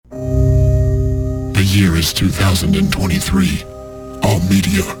The year is 2023. All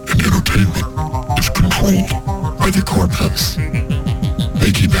media and entertainment is controlled by the corpus.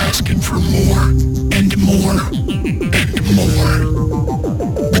 They keep asking for more and more and more.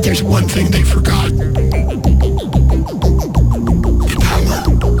 But there's one thing they forgot. The power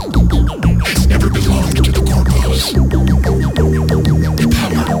has never belonged to the corpus. The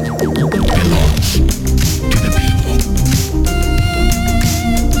power belongs to the people.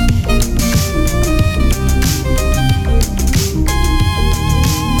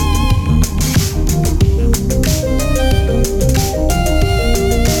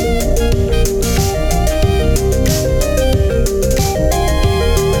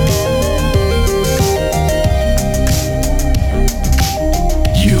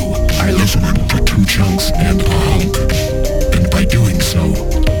 Chunks and a hunk, and by doing so,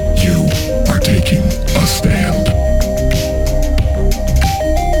 you are taking a stand.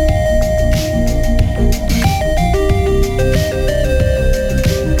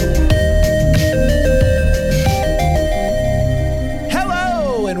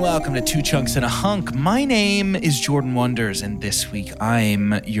 Hello, and welcome to Two Chunks and a Hunk. My name is Jordan Wonders, and this week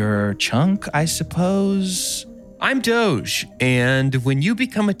I'm your chunk, I suppose. I'm Doge, and when you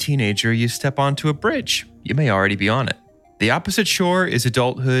become a teenager, you step onto a bridge. You may already be on it. The opposite shore is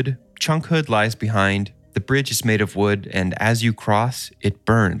adulthood, chunkhood lies behind, the bridge is made of wood, and as you cross, it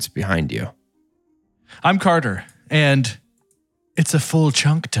burns behind you. I'm Carter, and it's a full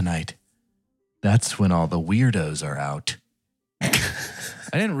chunk tonight. That's when all the weirdos are out. I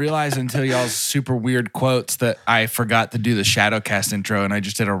didn't realize until y'all's super weird quotes that I forgot to do the Shadowcast intro, and I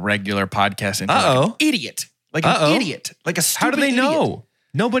just did a regular podcast intro. Uh-oh. Like an idiot. Like an idiot. Like a stupid How do they know? idiot.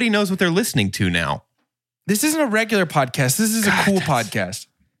 Nobody knows what they're listening to now. This isn't a regular podcast. This is a cool podcast.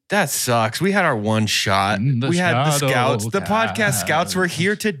 That sucks. We had our one shot. We had the scouts. The podcast scouts were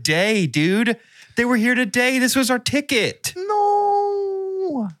here today, dude. They were here today. This was our ticket.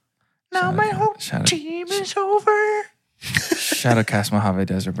 No. Now my whole team is over. Shadowcast Mojave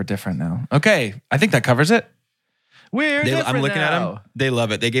Desert. We're different now. Okay. I think that covers it. We're different I'm looking at them. They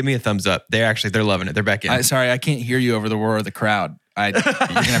love it. They gave me a thumbs up. They're loving it. They're back in. Sorry, I can't hear you over the roar of the crowd. You're going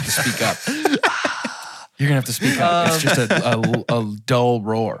to have to speak up. You're going to have to speak up. It's just a dull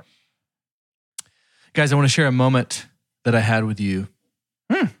roar. Guys, I want to share a moment that I had with you.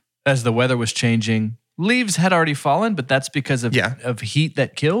 As the weather was changing. Leaves had already fallen, but that's because of heat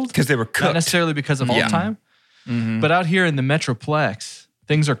that killed. Because they were cooked. Not necessarily because of all time. Mm-hmm. But out here in the Metroplex,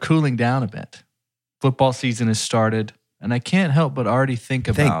 things are cooling down a bit. Football season has started, and I can't help but already think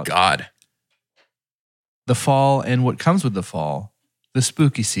about Thank God. The fall and what comes with the fall, the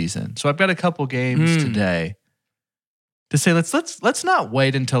spooky season. So I've got a couple games today to say let's not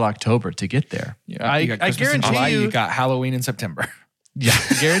wait until October to get there. Yeah, I guarantee you got Halloween in September. Yeah,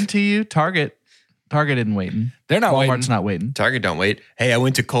 I guarantee you Target isn't waiting. They're not waiting. Walmart's not waiting. Target don't wait. Hey, I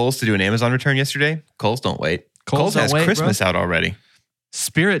went to Kohl's to do an Amazon return yesterday. Kohl's don't wait. Kohl's has Christmas out already.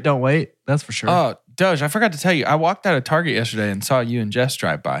 Spirit don't wait. That's for sure. Oh, Doge, I forgot to tell you. I walked out of Target yesterday and saw you and Jess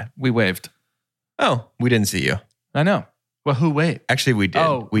drive by. We waved. Oh, we didn't see you. I know. Well, who waved? Actually, we did.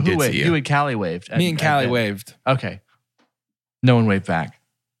 Oh, we did see you. You and Callie waved. Me and Callie waved. Okay. No one waved back.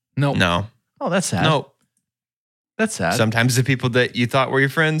 Nope. No. Oh, that's sad. No. That's sad. Sometimes the people that you thought were your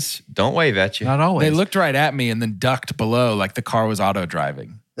friends don't wave at you. Not always. They looked right at me and then ducked below like the car was auto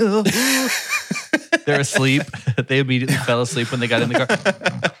driving. They're asleep. They immediately fell asleep when they got in the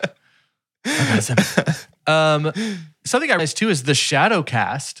car. Something I realized too is the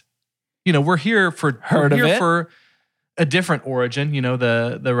Shadowcast. You know, we're here for a different origin. You know,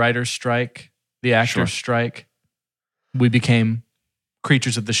 the writer's strike, the actor's strike. We became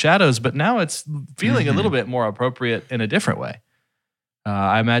creatures of the shadows, but now it's feeling a little bit more appropriate in a different way.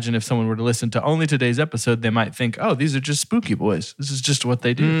 I imagine if someone were to listen to only today's episode, they might think, "Oh, these are just spooky boys. This is just what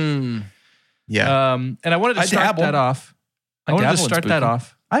they do." Yeah. And I wanted to start that off.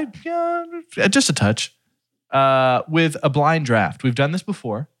 Just a touch. With a blind draft. We've done this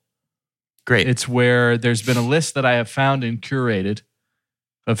before. Great. It's where there's been a list that I have found and curated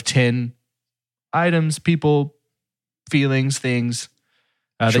of 10 items, people, feelings, things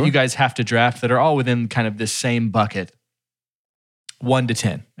that you guys have to draft that are all within kind of this same bucket, 1 to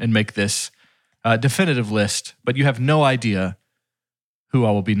 10, and make this definitive list. But you have no idea who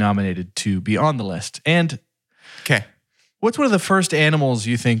I will be nominated to be on the list. And what's one of the first animals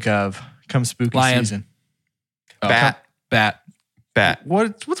you think of come spooky season? Bat.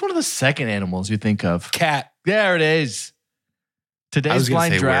 What's one of the second animals you think of? Cat. There it is. Today's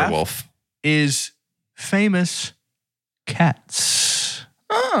blind draft werewolf. is famous cats.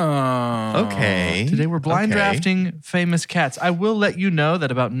 Oh. Okay. Today we're blind drafting famous cats. I will let you know that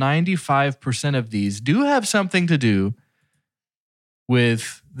about 95% of these do have something to do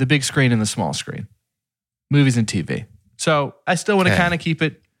with the big screen and the small screen, movies and TV. So I still want to kind of keep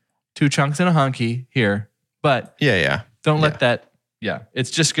it 2 chunks and a hunky here, but don't let that. Yeah,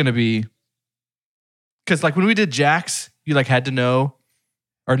 it's just going to be because like when we did Jack's, you like had to know,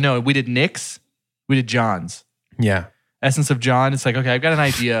 or no, we did Nick's, we did John's. Yeah. Essence of John. It's like, okay, I've got an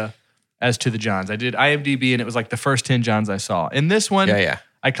idea as to the Johns. I did IMDb and it was like the first 10 Johns I saw. In this one,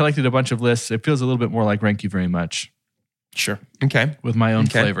 I collected a bunch of lists. It feels a little bit more like Rank You Very Much. Sure. Okay. With my own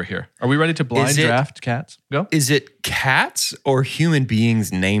flavor here. Are we ready to blind draft cats? Go. Is it cats or human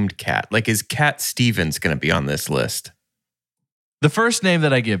beings named Cat? Like, is Cat Stevens going to be on this list? The first name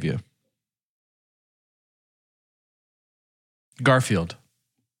that I give you, Garfield.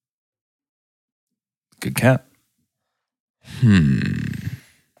 Good cat.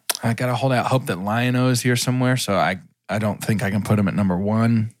 I got to hold out hope that Lion-O is here somewhere, so I don't think I can put him at number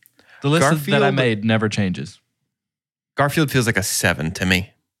 1. The list that I made never changes. Garfield feels like a 7 to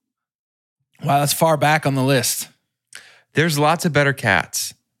me. Wow, that's far back on the list. There's lots of better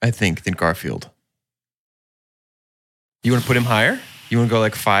cats, I think, than Garfield. You want to put him higher? You want to go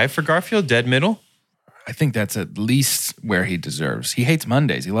like 5 for Garfield, dead middle? I think that's at least where he deserves. He hates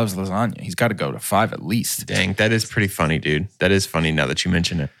Mondays. He loves lasagna. He's got to go to 5 at least. Dang, that is pretty funny, dude. That is funny now that you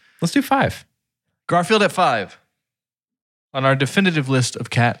mention it. Let's do 5. Garfield at 5 on our definitive list of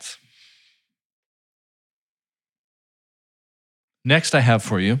cats. Next I have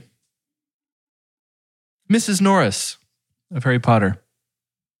for you Mrs. Norris of Harry Potter.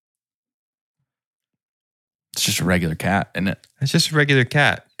 It's just a regular cat, isn't it? It's just a regular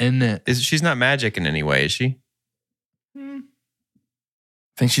cat. Isn't it? She's not magic in any way, is she? I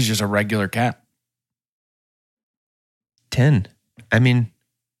think she's just a regular cat. 10. I mean,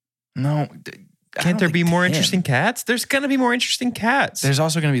 no. Can't there be more interesting cats? There's going to be more interesting cats. There's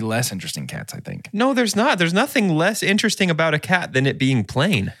also going to be less interesting cats, I think. No, there's not. There's nothing less interesting about a cat than it being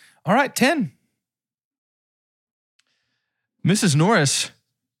plain. All right, 10. Mrs. Norris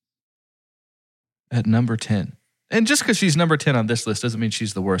at number 10. And just because she's number 10 on this list doesn't mean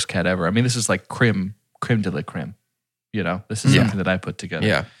she's the worst cat ever. I mean, this is like creme de la creme. You know, this is something that I put together.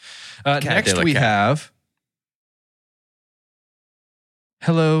 Yeah. Next we have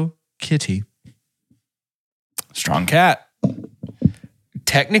Hello Kitty. Strong cat.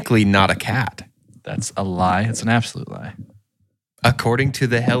 Technically not a cat. That's a lie. It's an absolute lie. According to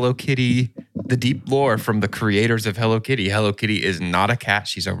the Hello Kitty, the deep lore from the creators of Hello Kitty is not a cat.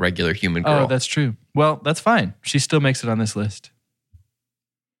 She's a regular human girl. Oh, that's true. Well, that's fine. She still makes it on this list.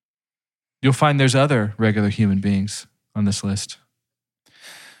 You'll find there's other regular human beings on this list.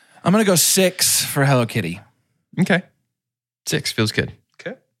 I'm going to go 6 for Hello Kitty. Okay. 6 feels good.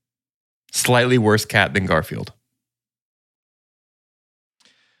 Okay. Slightly worse cat than Garfield.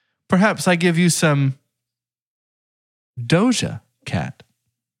 Perhaps I give you some Doja Cat.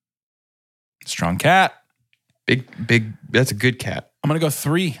 Strong cat. Big, that's a good cat. I'm going to go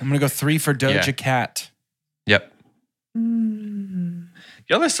 3. I'm going to go 3 for Doja Cat. Yep.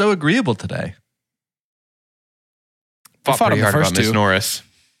 Y'all are so agreeable today. Fought pretty hard about Miss Norris.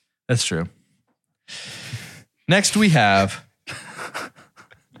 That's true. Next we have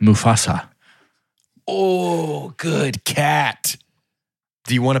Mufasa. Oh, good cat.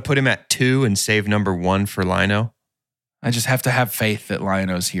 Do you want to put him at 2 and save number 1 for Lion-O? I just have to have faith that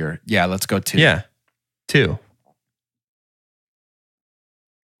Lion-O's here. Yeah, let's go 2. Yeah, 2.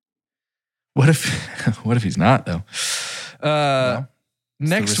 What if he's not though?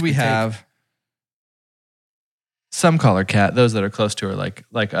 Next we have some color cat. Those that are close to her,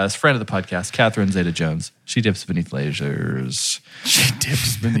 like us, friend of the podcast, Catherine Zeta-Jones. She dips beneath lasers. She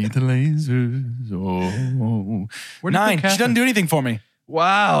dips beneath the lasers. Oh. 9. She doesn't do anything for me.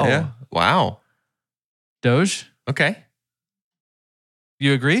 Wow. Yeah. Wow. Doge. Okay.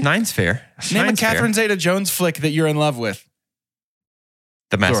 You agree? 9's fair. Name 9's a Catherine fair. Zeta-Jones flick that you're in love with.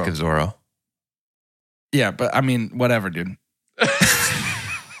 The Mask of Zorro. Yeah, but I mean, whatever, dude.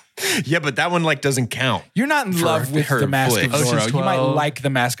 Yeah, but that one doesn't count. You're not in love with the Mask of Ocean's Zorro. You 12. might like the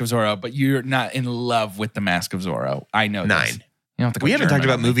Mask of Zorro, but you're not in love with the Mask of Zorro. I know 9. this. You don't have to go We haven't talked German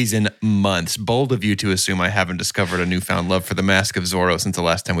about on me. movies in months. Bold of you to assume I haven't discovered a newfound love for the Mask of Zorro since the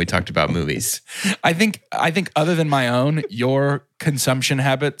last time we talked about movies. I think other than my own, your consumption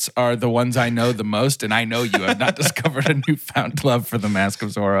habits are the ones I know the most, and I know you have not discovered a newfound love for the Mask of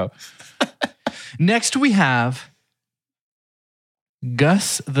Zorro. Next we have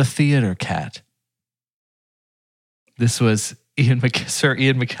Gus the Theater Cat. This was Sir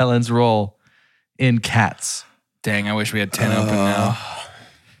Ian McKellen's role in Cats. Dang, I wish we had 10 open now.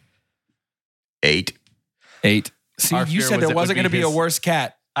 8. See, Our you fear said was there it wasn't would going to be be a his- worse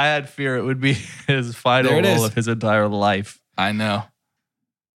cat. I had fear it would be his final There it role is. of his entire life. I know.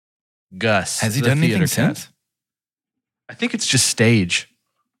 Gus. Has he the done anything theater cat. since? I think it's just stage.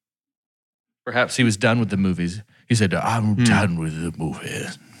 Perhaps he was done with the movies. He said, I'm done with the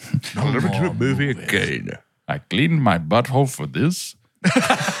movies. I'll never do a more movie movies." again. I cleaned my butthole for this.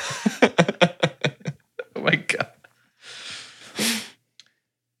 Oh my God.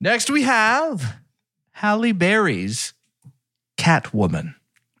 Next we have Halle Berry's Catwoman.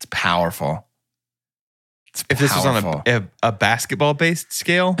 It's powerful. If this was on a basketball-based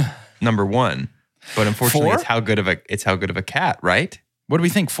scale, number 1. But unfortunately, 4? it's how good of a cat, right? What do we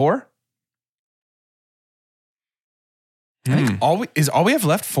think? 4? I think all we have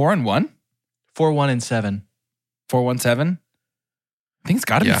left 4 and 1? 4, 1, and 7. 4, 1, 7? I think it's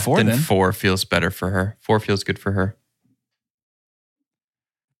got to be 4 then. 4 feels better for her. 4 feels good for her.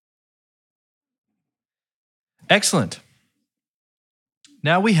 Excellent.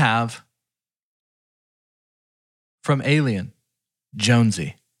 Now we have from Alien,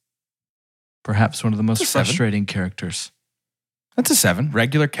 Jonesy. Perhaps one of the most That's a 7. frustrating characters. That's a 7.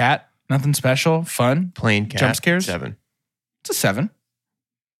 Regular cat. Nothing special. Fun. Plain cat. Jump scares? 7. It's a 7.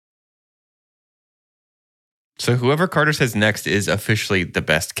 So whoever Carter says next is officially the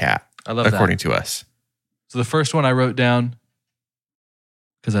best cat, I love according that. to us. So the first one I wrote down,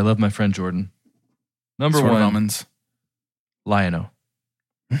 because I love my friend Jordan. Number Sword of 1, Omens. Lion-O.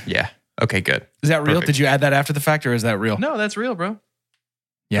 Yeah. Okay, good. Is that real? Perfect. Did you add that after the fact or is that real? No, that's real, bro.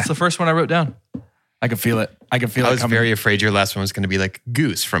 Yeah. That's the first one I wrote down. I can feel it. I I was very afraid your last one was going to be like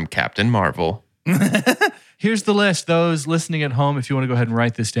Goose from Captain Marvel. Here's the list. Those listening at home, if you want to go ahead and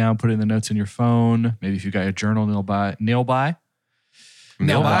write this down, put it in the notes in your phone. Maybe if you got your journal nearby. Nearby. If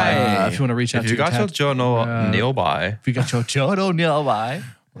you want to reach out If to you got your journal nearby. if you got your journal nearby.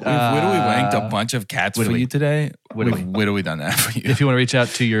 We've whittly wanked a bunch of cats for whittly. you today. Whittly. We've whittly done that for you. If you want to reach out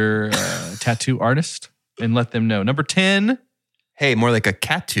to your tattoo artist and let them know. Number 10. Hey, more like a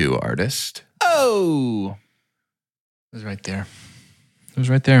cat-too artist. Oh. It was right there. It was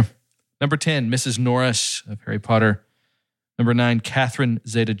right there. Number 10, Mrs. Norris of Harry Potter. Number 9, Catherine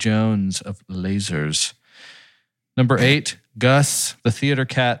Zeta-Jones of Lasers. Number 8, Gus, the theater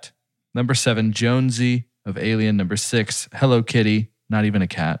cat. Number 7, Jonesy of Alien. Number 6, Hello Kitty, not even a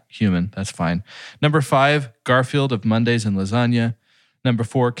cat, human, that's fine. Number 5, Garfield of Mondays and Lasagna. Number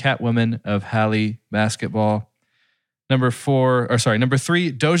 4, Catwoman of Halle Basketball. Number 3,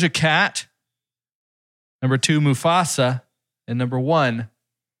 Doja Cat. Number 2, Mufasa. And number 1,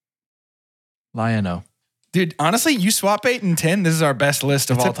 Lion-O. Dude, honestly, you swap 8 and 10. This is our best list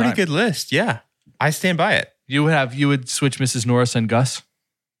of It's all a pretty time. good list. Yeah. I stand by it. You would switch Mrs. Norris and Gus?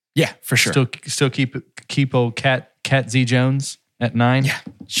 Yeah, for sure. Still keep old Cat Z Jones at 9? Yeah,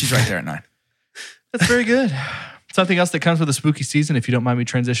 she's right there at 9. That's very good. Something else that comes with a spooky season, if you don't mind me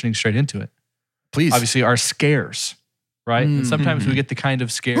transitioning straight into it. Please. Obviously, are scares, right? And sometimes we get the kind of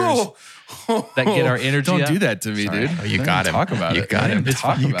scares that get our energy Don't up. do that to me, Sorry. dude. Oh, you Don't got even him. Talk about You it. got Don't him. even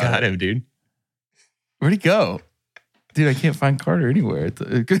talk You about got it. him, dude. Where'd he go? Dude, I can't find Carter anywhere.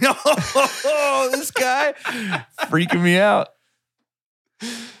 This guy freaking me out.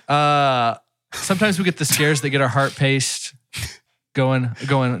 Sometimes we get the scares that get our heart paced going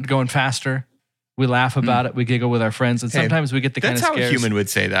faster. We laugh about it. We giggle with our friends. And Hey, sometimes we get the kind That's of how scares. a human would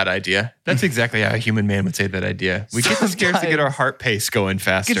say that idea. That's exactly how a human man would say that idea. We get the scares to get our heart pace going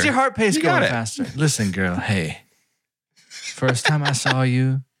faster. Get your heart pace You going got it. faster. Listen, girl. Hey, first time I saw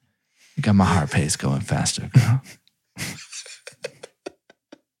you, you got my heart pace going faster, girl.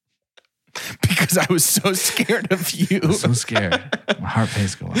 Because I was so scared of you. I'm so scared. My heart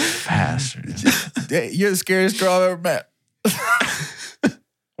pace going faster. dude. You're the scariest girl I've ever met.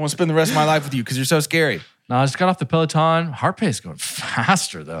 I want to spend the rest of my life with you because you're so scary. No, I just got off the Peloton. Heart pace going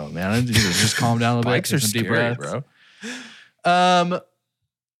faster though, man. I need to just calm down a little bit. Bikes are take some deep scary, breaths. bro.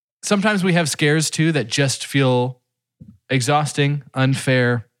 Sometimes we have scares too that just feel exhausting,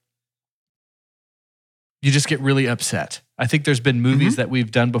 unfair. You just get really upset. I think there's been movies that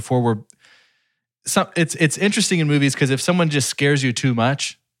we've done before where it's interesting in movies because if someone just scares you too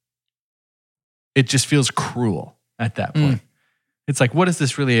much, it just feels cruel at that point. It's like, what is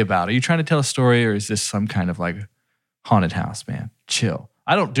this really about? Are you trying to tell a story or is this some kind of like haunted house, man? Chill.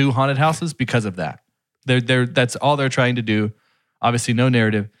 I don't do haunted houses because of that. That's all they're trying to do. Obviously, no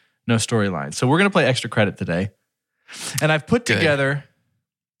narrative, no storyline. So we're going to play extra credit today. And I've put together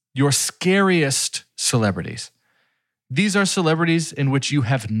your scariest celebrities. These are celebrities in which you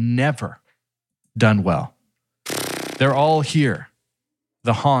have never done well. They're all here.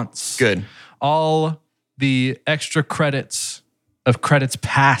 The haunts. Good. All the extra credits of credits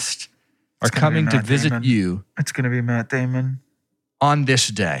past are coming to visit you It's going to be Matt Damon. on this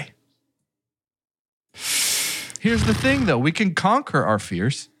day. Here's the thing, though. We can conquer our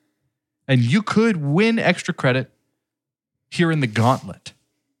fears, and you could win extra credit here in the gauntlet.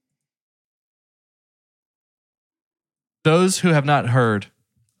 Those who have not heard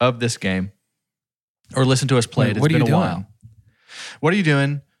of this game or listened to us play it, it's been a while. What are you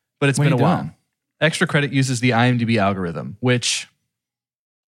doing? But it's been a while. Extra credit uses the IMDb algorithm, which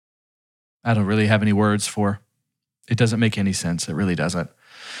I don't really have any words for. It doesn't make any sense. It really doesn't.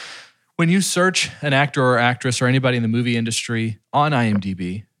 When you search an actor or actress or anybody in the movie industry on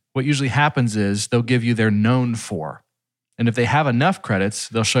IMDb, what usually happens is they'll give you their known for. And if they have enough credits,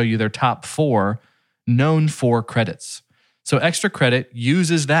 they'll show you their top 4 known for credits. So extra credit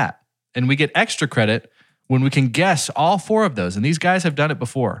uses that. And we get extra credit when we can guess all 4 of those. And these guys have done it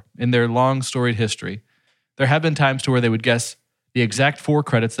before in their long storied history. There have been times to where they would guess the exact 4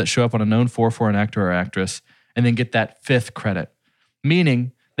 credits that show up on a known for an actor or actress and then get that 5th credit.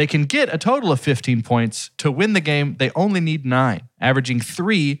 Meaning they can get a total of 15 points. To win the game, they only need 9, averaging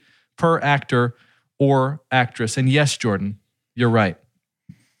 3 per actor or actress. And yes, Jordan, you're right.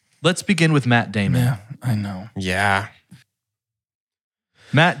 Let's begin with Matt Damon. Yeah, I know. Yeah.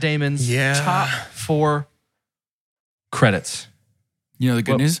 Matt Damon's top 4 credits. You know the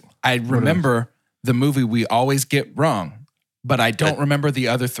good news? I remember the movie we always get wrong, but I don't remember the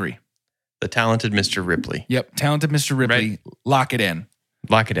other 3. The Talented Mr. Ripley. Yep, Talented Mr. Ripley. Right. Lock it in.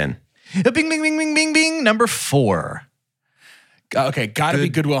 Lock it in. Bing, bing, bing, bing, bing, bing. Number 4. Okay, gotta be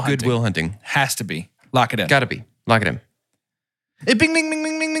Good Will Hunting. Good Will Hunting. Has to be. Lock it in. Gotta be. Lock it in. Bing, bing, bing,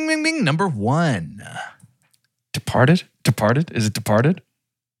 bing, bing, bing, bing, bing. Number 1. Departed? Departed? Is it Departed?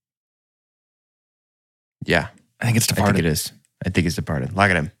 Yeah. I think it's I Departed. think it is. I think it's Departed.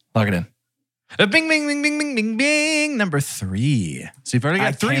 Lock it in. Lock it in. Bing, bing, bing, bing, bing, bing, bing. Number 3. So you've already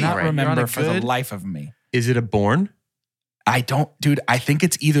got 3. I cannot right? remember for the life of me. Is it a Bourne? I don't, dude, I think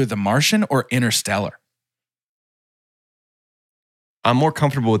it's either The Martian or Interstellar. I'm more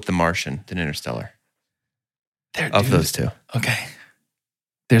comfortable with The Martian than Interstellar. Of those 2. Okay.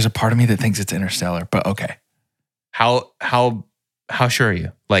 There's a part of me that thinks it's Interstellar, but okay. How sure are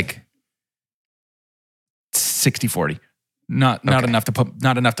you? Like 60-40. Not Okay. enough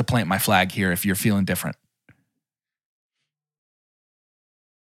to plant my flag here if you're feeling different.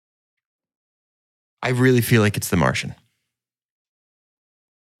 I really feel like it's The Martian.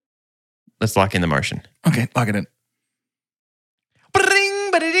 Let's lock in The Martian. Okay, lock it in.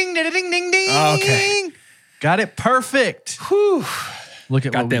 Bring, ba-da-ding, da-da-ding, ding, ding. Okay. Got it perfect. Whew. Look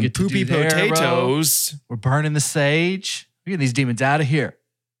at Got what we them get to poopy do there, bro. potatoes. We're burning the sage. We're getting these demons out of here.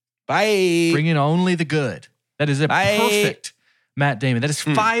 Bye. Bringing only the good. That is a Bye. perfect Matt Damon. That is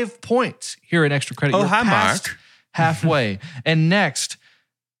 5 points here in extra credit. Oh, You're hi, past Mark. halfway. And next,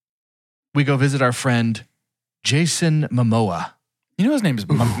 we go visit our friend Jason Momoa. You know his name is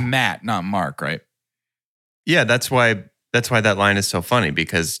Matt, not Mark, right? Yeah, that's why that line is so funny,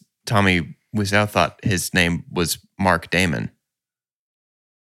 because Tommy Wiseau thought his name was Mark Damon.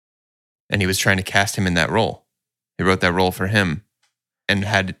 And he was trying to cast him in that role. He wrote that role for him and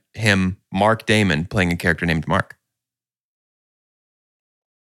had him, Mark Damon, playing a character named Mark.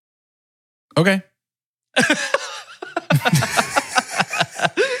 Okay.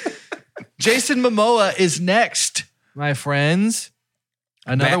 Jason Momoa is next, my friends.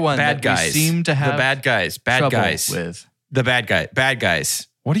 Another one bad that guys. we seem to have The bad guys. Bad trouble guys. with. The bad guy. Bad guys.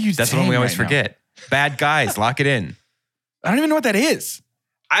 What are you That's the saying one we always right now? forget. Bad guys. Lock it in. I don't even know what that is.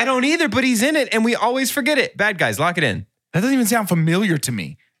 I don't either, but he's in it and we always forget it. Bad guys. Lock it in. That doesn't even sound familiar to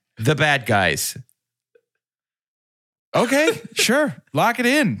me. The bad guys. Okay, sure. Lock it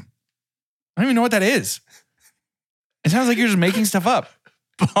in. I don't even know what that is. It sounds like you're just making stuff up.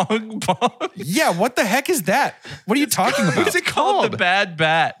 Bong, bong. Yeah, what the heck is that? What are you talking about? What's it called? The Bad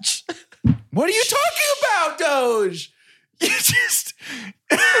Batch. What are you talking about, Doge? You just...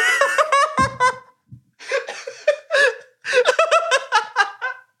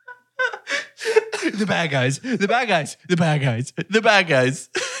 The bad guys. The bad guys. The bad guys. The bad guys.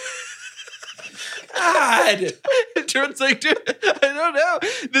 God. Jordan's like, dude, I don't know.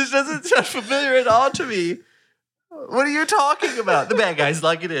 This doesn't sound familiar at all to me. What are you talking about? The bad guys,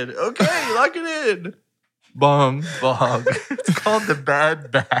 lock it in. Okay, lock it in. Bong, bong. It's called The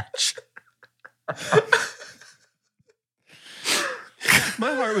Bad Batch.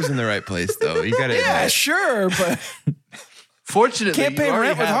 My heart was in the right place, though. You got to Yeah, admit. sure, but... Fortunately, Can't pay you already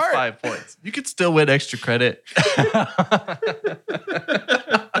rent with have heart. 5 points. You could still win extra credit.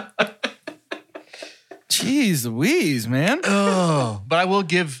 Jeez Louise, man. Oh, but I won't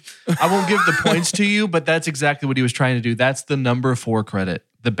give the points to you, but that's exactly what he was trying to do. That's the number 4 credit.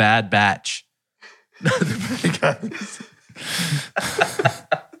 The Bad Batch.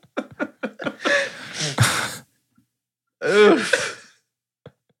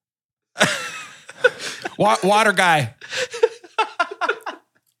 Water guy.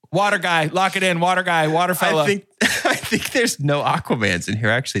 Water guy. Lock it in. Water guy. Water fella. I think there's no Aquamans in here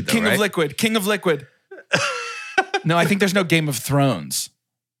actually, though, King right? of Liquid. King of Liquid. No, I think there's no Game of Thrones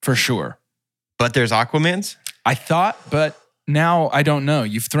for sure. But there's Aquamans? I thought, but now I don't know.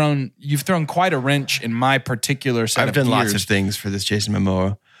 You've thrown quite a wrench in my particular set I've done gears. lots of things for this Jason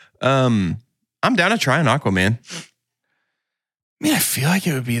Momoa. I'm down to try an Aquaman. I mean, I feel like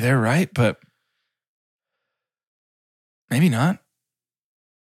it would be there, right? But maybe not.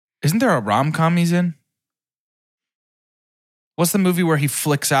 Isn't there a rom-com he's in? What's the movie where he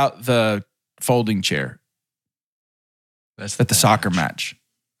flicks out the folding chair That's at the soccer match?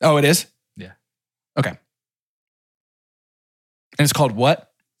 Oh, it is? Yeah. Okay. And it's called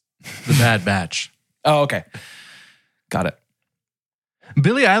what? The Bad Batch. Oh, okay. Got it.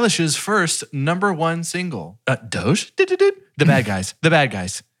 Billie Eilish's first #1 single. Doge? The Bad Guys. The Bad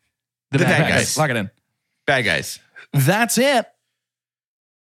Guys. The Bad Guys. Lock it in. Bad Guys. That's it.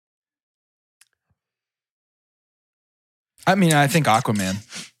 I mean, I think Aquaman.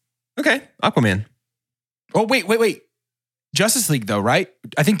 Okay, Aquaman. Oh, wait. Justice League, though, right?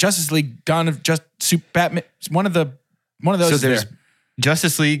 I think Justice League, Dawn of Batman, one of those. So there's there.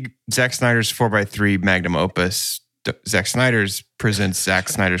 Justice League, Zack Snyder's 4x3 magnum opus. Zack Snyder's presents Zack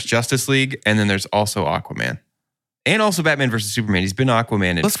Snyder's Justice League, and then there's also Aquaman. And also Batman versus Superman. He's been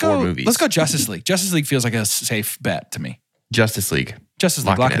Aquaman in 4 movies. Let's go Justice League. Justice League feels like a safe bet to me. Justice League. Justice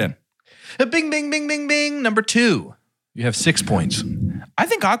League, lock it in. Bing, bing, bing, bing, bing. #2. You have 6 points. I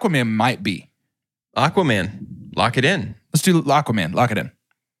think Aquaman might be. Aquaman. Lock it in. Let's do Aquaman. Lock it in. Did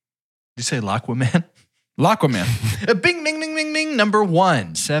you say Lockwoman? Aquaman. Bing, bing, bing, bing, bing.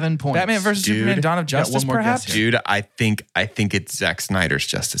 #1. 7 points. Batman versus Superman, Dawn of got Justice, one more perhaps? guess here. Dude, I think it's Zack Snyder's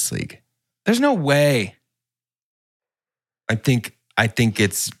Justice League. There's no way. I think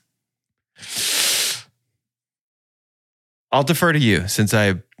it's. I'll defer to you since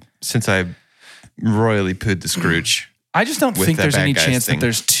I royally pooed the Scrooge. I just don't With think that there's Bad any Guys chance thing. that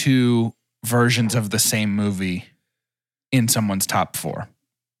there's 2 versions of the same movie in someone's top 4.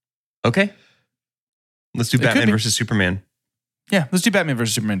 Okay. Let's do It could Batman be. versus Superman. Yeah, let's do Batman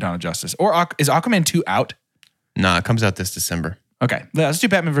versus Superman, Dawn of Justice. Or is Aquaman 2 out? Nah, it comes out this December. Okay, let's do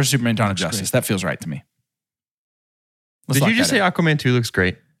Batman versus Superman, Dawn of Looks Justice. That feels right to me. Let's Did lock you just that say in. Aquaman 2 looks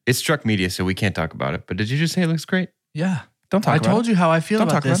great? It struck media, so we can't talk about it. But did you just say it looks great? Yeah. Don't talk I about told it. you how I feel Don't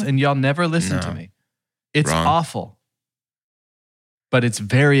about talk this, about it. and y'all never listen No. to me. It's Wrong. awful. But it's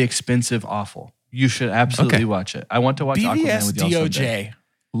very expensive awful. You should absolutely Okay. watch it. I want to watch Aquaman BVS with y'all someday. DOJ.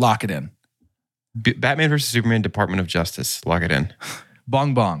 Lock it in. Batman versus Superman, Department of Justice. Lock it in.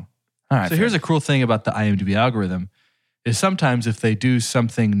 Bong bong. All right. So here's a cool thing about the IMDb algorithm is sometimes if they do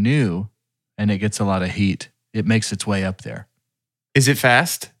something new and it gets a lot of heat, it makes its way up there. Is it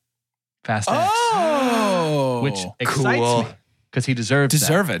fast? Fast X. Oh. Which excites Cool. me because he deserves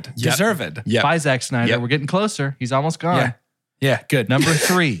Deserved. Yep. Deserved. Yeah. By Zack Snyder. Yep. We're getting closer. He's almost gone. Yeah. Yeah, good. Number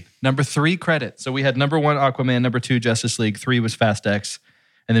three credit. So we had #1 Aquaman, #2 Justice League, 3 was Fast X,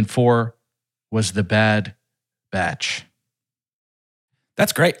 and then 4 was The Bad Batch.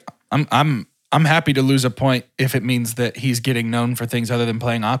 That's great. I'm happy to lose a point if it means that he's getting known for things other than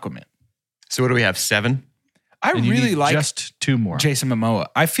playing Aquaman. So what do we have? 7? I And you really need like just 2 more. Jason Momoa.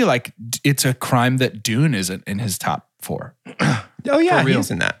 I feel like it's a crime that Dune isn't in his top 4. Oh yeah, For he real.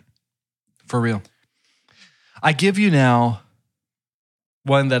 is in that. For real. I give you now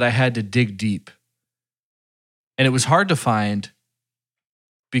one that I had to dig deep. And it was hard to find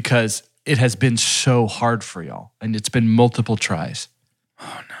because it has been so hard for y'all. And it's been multiple tries.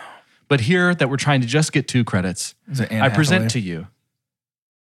 Oh no. But here that we're trying to just get 2 credits, Is it Anne I present Hathaway? to you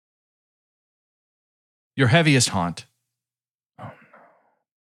your heaviest haunt, Oh no.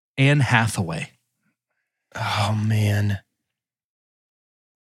 Anne Hathaway. Oh man.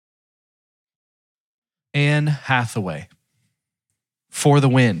 Anne Hathaway for the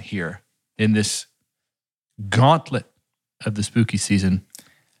win here in this gauntlet of the spooky season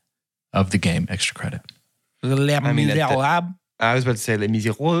of the game. Extra credit. I mean, I was about to say Les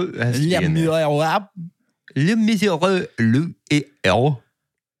Misérables. Has to be in there. Les Misérables, le et L.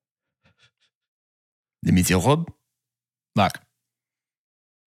 Les Misérables. Lock.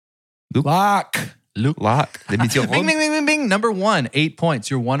 Luke. Lock. Lock. Les Bing, Misérables. bing, bing, bing, bing. #1, 8 points.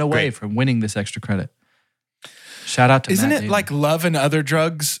 You're 1 away Great. from winning this extra credit. Shout out to Isn't Matt it Damon. like Love and Other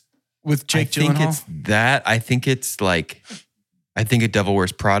Drugs with Jake I think Gyllenhaal? it's that. I think it's like, I think a Devil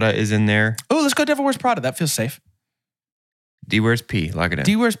Wears Prada is in there. Oh, let's go Devil Wears Prada. That feels safe. D where's P? Lock it in.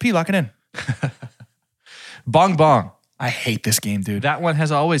 D where's P? Lock it in. Bong Bong. I hate this game, dude. That one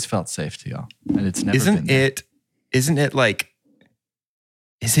has always felt safe to y'all. And it's never been there. Isn't it like,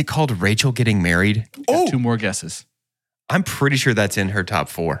 is it called Rachel Getting Married? Got 2 more guesses. I'm pretty sure that's in her top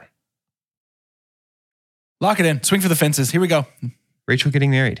 4. Lock it in. Swing for the fences. Here we go. Rachel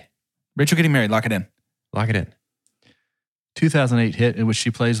Getting Married. Rachel Getting Married. Lock it in. Lock it in. 2008 hit in which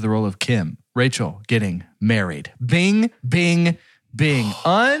she plays the role of Kim. Rachel Getting Married. Bing, bing, bing.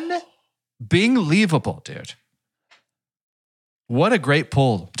 Unbelievable, dude. What a great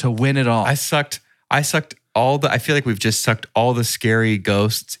pull to win it all. I sucked I feel like we've just sucked all the scary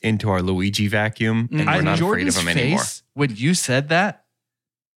ghosts into our Luigi vacuum, and we're not afraid of them anymore. When you said that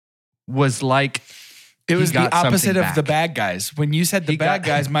was like it was the opposite of back. the bad guys. When you said the bad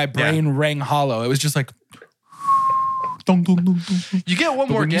guys, my brain rang hollow. It was just like you get one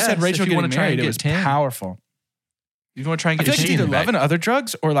more when guess. You said Rachel Getting Married, it was 10. powerful. You want to try and get I feel like it's either Love and Other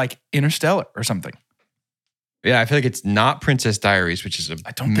Drugs or like Interstellar or something. Yeah, I feel like it's not Princess Diaries, which is a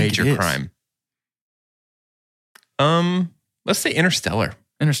major crime. Let's say Interstellar.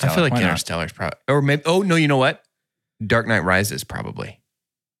 I feel like Interstellar's probably, or maybe. Oh no, you know what? Dark Knight Rises probably.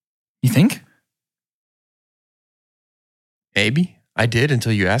 You think? Maybe I did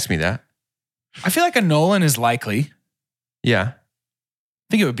until you asked me that. I feel like a Nolan is likely. Yeah, I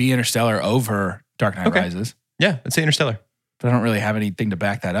think it would be Interstellar over Dark Knight Rises. Yeah, let's say Interstellar. But I don't really have anything to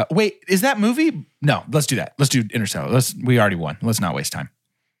back that up. Wait, is that movie? No, let's do that. Let's do Interstellar. We already won. Let's not waste time.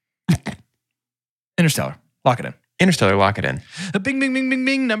 Interstellar. Lock it in. Interstellar, lock it in. Bing, bing, bing, bing,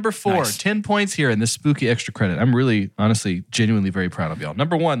 bing. Number 4. Nice. 10 points here in this spooky extra credit. I'm really, honestly, genuinely very proud of y'all.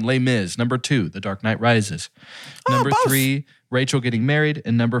 Number 1, Les Mis. Number 2, The Dark Knight Rises. Number 3, Rachel Getting Married.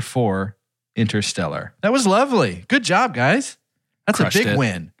 And number 4, Interstellar. That was lovely. Good job, guys. That's Crushed a big it.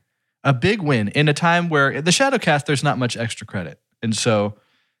 win. A big win in a time where the Shadowcast, there's not much extra credit. And so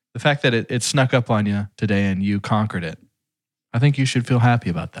the fact that it snuck up on you today and you conquered it, I think you should feel happy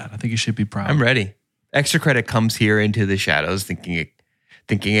about that. I think you should be proud. I'm ready. Extra credit comes here into the shadows thinking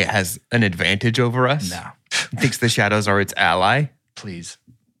it has an advantage over us. No. Thinks the shadows are its ally. Please.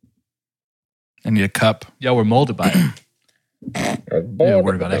 I need a cup. Y'all were molded by it. Yeah,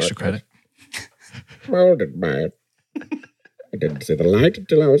 worried about extra credit. Molded by it. I didn't see the light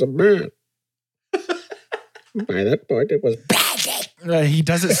until I was a man. By that point, it was He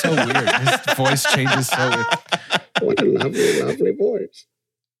does it so weird. His voice changes so weird. what a lovely, lovely voice.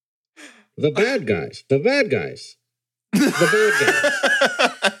 The bad guys. The bad guys. The bad guys.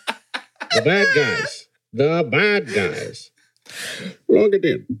 The bad guys. The bad guys. Log it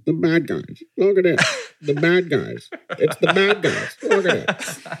in. The bad guys. Log it in. The bad guys. It's the bad guys. Log it in.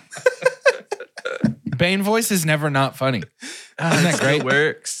 Bane voice is never not funny. Isn't that great? It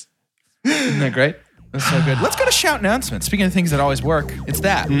works. Isn't that great? That's so good. Let's go to shout announcements. Speaking of things that always work, it's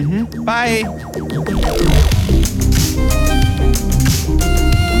that. Bye.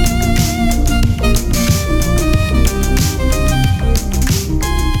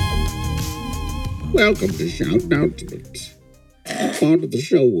 Welcome to Shout Announcements. Part of the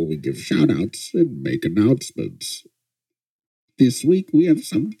show where we give shout-outs and make announcements. This week we have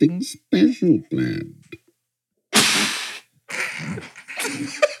something special planned.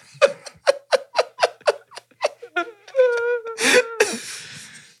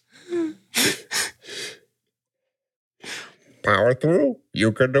 Power through.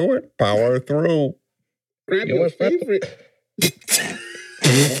 You can do it. Power through. Grab your favorite.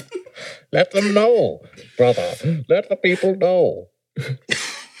 Let them know, brother. Let the people know.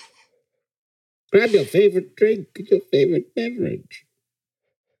 Grab your favorite drink, your favorite beverage.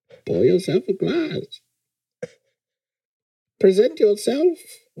 Pour yourself a glass. Present yourself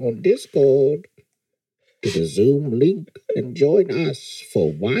on Discord to the Zoom link and join us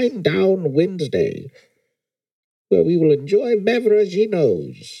for Wind Down Wednesday, where we will enjoy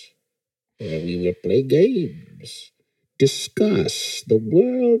beveraginos, where we will play games, discuss the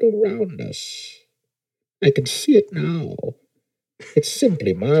world around us. I can see it now. It's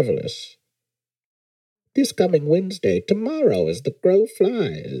simply marvelous. This coming Wednesday, tomorrow as the crow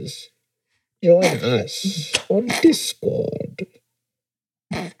flies, join us on Discord.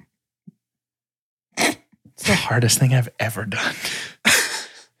 It's the hardest thing I've ever done.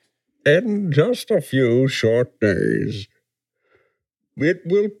 In just a few short days, it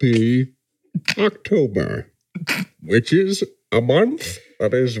will be October, which is a month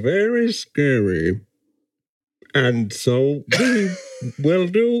that is very scary. And so we will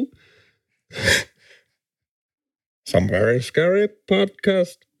do some very scary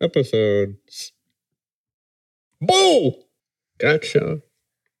podcast episodes. Boo! Gotcha.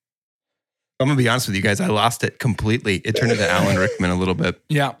 I'm going to be honest with you guys. I lost it completely. It turned into Alan Rickman a little bit.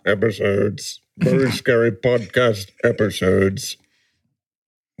 Yeah. Episodes. Very scary podcast episodes.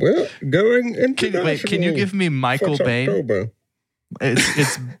 Well, going international. Wait, can you give me Michael for Bain? October.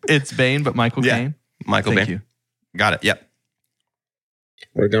 It's Bain, but Michael Yeah. Caine. Michael Thank Bain. you. Got it. Yep.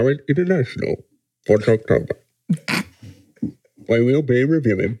 We're going international for October. We will be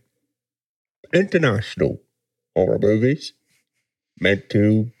reviewing international horror movies meant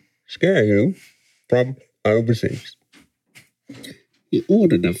to scare you from overseas. You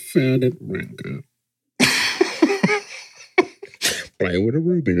ordered a Ferdinand Ranker. Play with a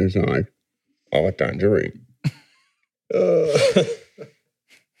ruby this eye or a tangerine.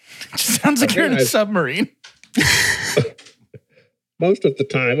 Sounds like you're in a submarine. Most of the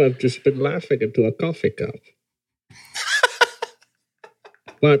time, I've just been laughing into a coffee cup.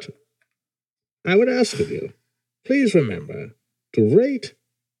 But I would ask of you, please remember to rate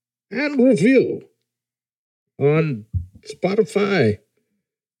and review on Spotify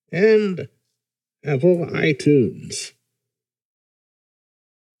and Apple iTunes.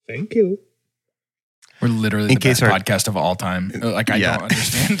 Thank you. We're literally the best podcast of all time. Like, I don't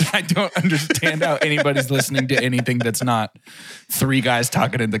understand. I don't understand how anybody's listening to anything that's not three guys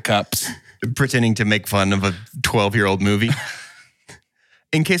talking into cups. Pretending to make fun of a 12-year-old movie.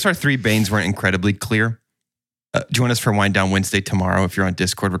 In case our three Banes weren't incredibly clear, join us for Wind Down Wednesday tomorrow. If you're on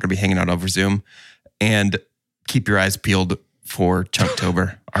Discord, we're going to be hanging out over Zoom. And keep your eyes peeled for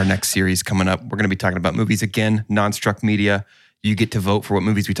Chunktober, our next series coming up. We're going to be talking about movies again, non-struck media. You get to vote for what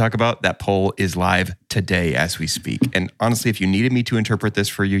movies we talk about. That poll is live today as we speak. And honestly, if you needed me to interpret this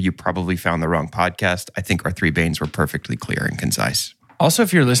for you, you probably found the wrong podcast. I think our three Banes were perfectly clear and concise. Also,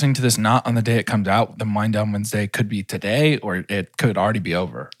 if you're listening to this not on the day it comes out, the Wind Down Wednesday could be today or it could already be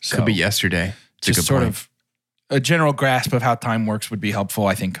over. So could be yesterday. It's just sort of a general grasp of how time works would be helpful,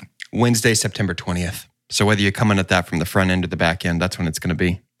 I think. Wednesday, September 20th. So whether you're coming at that from the front end or the back end, that's when it's going to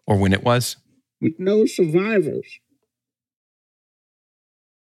be. Or when it was. With no survivors.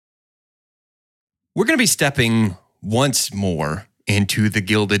 We're going to be stepping once more into the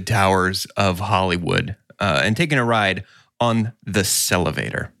gilded towers of Hollywood and taking a ride on the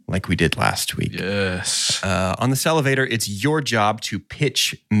Cellevator like we did last week. Yes. On the Cellevator, it's your job to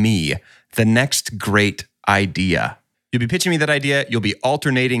pitch me the next great idea. You'll be pitching me that idea. You'll be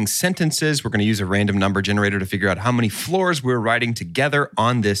alternating sentences. We're going to use a random number generator to figure out how many floors we're riding together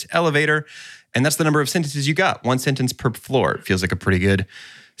on this elevator. And that's the number of sentences you got. One sentence per floor. It feels like a pretty good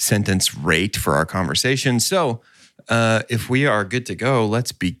sentence rate for our conversation. So if we are good to go,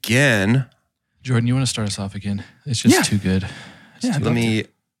 let's begin. Jordan, you want to start us off again? It's just too good. Let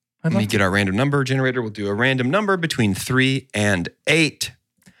me get our random number generator. We'll do a random number between 3 and 8.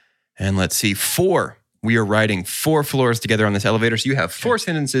 And let's see, 4. We are riding 4 floors together on this elevator. So you have 4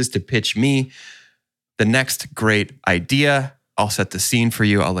 sentences to pitch me the next great idea. I'll set the scene for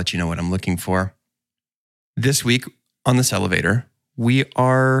you. I'll let you know what I'm looking for. This week on this elevator, we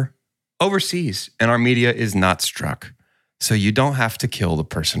are overseas and our media is not struck. So you don't have to kill the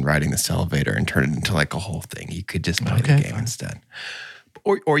person riding this elevator and turn it into like a whole thing. You could just play the game instead.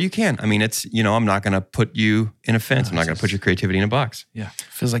 Or you can. I mean, it's, I'm not going to put you in a fence. I'm not going to put your creativity in a box. Yeah.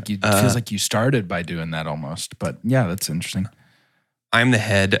 Feels like you started by doing that almost. But yeah, that's interesting. I'm the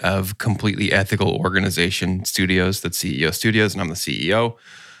head of Completely Ethical Organization Studios. That's CEO Studios, and I'm the CEO.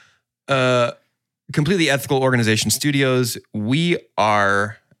 Completely Ethical Organization Studios, we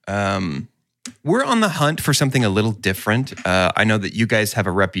are... we're on the hunt for something a little different. I know that you guys have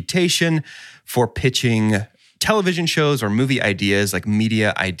a reputation for pitching television shows or movie ideas, like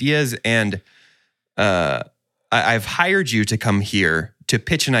media ideas. And I've hired you to come here to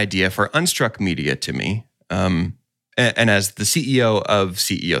pitch an idea for Unstruck Media to me. And as the CEO of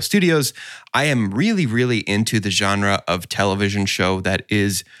CEO Studios, I am really, really into the genre of television show that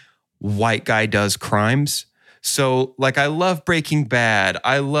is white guy does crimes. So, like, I love Breaking Bad.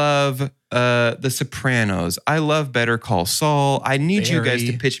 I love The Sopranos. I love Better Call Saul. I need you guys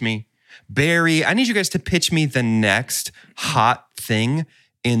to pitch me Barry. I need you guys to pitch me the next hot thing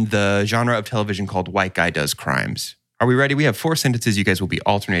in the genre of television called white guy does crimes. Are we ready? We have 4 sentences. You guys will be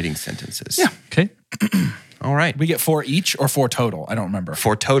alternating sentences. Yeah. Okay. All right. We get 4 each or 4 total? I don't remember.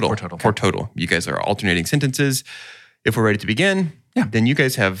 4 total. 4 total. 4 total. You guys are alternating sentences. If we're ready to begin, then you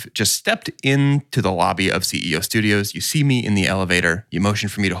guys have just stepped into the lobby of CEO Studios. You see me in the elevator. You motion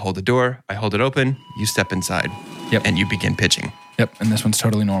for me to hold the door. I hold it open. You step inside. Yep. And you begin pitching. Yep. And this one's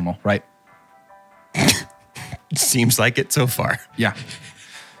totally normal, right? Seems like it so far. Yeah.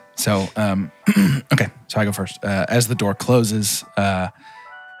 So, okay. So I go first. As the door closes, I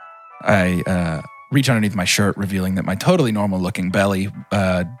reach underneath my shirt, revealing that my totally normal-looking belly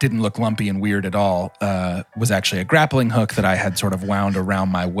didn't look lumpy and weird at all, was actually a grappling hook that I had sort of wound around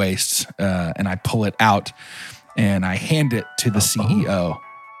my waist, and I pull it out, and I hand it to the CEO.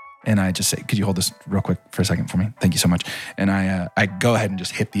 And I just say, could you hold this real quick for a second for me? Thank you so much. And I go ahead and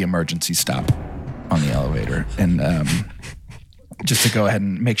just hit the emergency stop on the elevator. And just to go ahead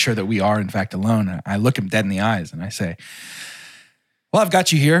and make sure that we are, in fact, alone, I look him dead in the eyes and I say, well, I've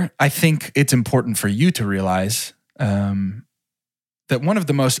got you here. I think it's important for you to realize that one of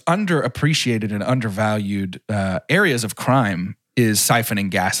the most underappreciated and undervalued areas of crime is siphoning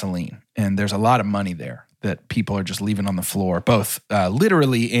gasoline. And there's a lot of money there that people are just leaving on the floor, both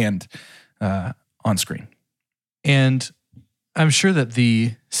literally and on screen. And I'm sure that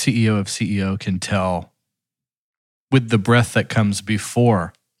the CEO of CEO can tell with the breath that comes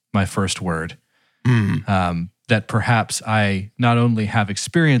before my first word that perhaps I not only have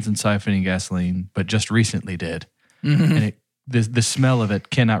experience in siphoning gasoline, but just recently did. Mm-hmm. And the smell of it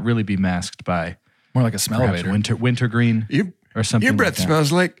cannot really be masked by more like a smell elevator. Wintergreen or something. Your breath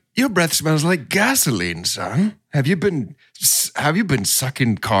smells like gasoline, son. Have you been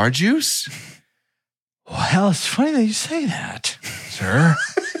sucking car juice? Well, it's funny that you say that, sir,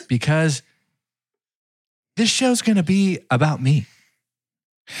 because this show's going to be about me.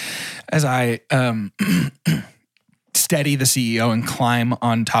 As I steady the CEO and climb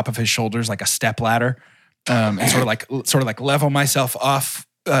on top of his shoulders like a stepladder, and sort of like level myself off,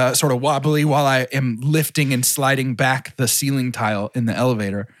 sort of wobbly while I am lifting and sliding back the ceiling tile in the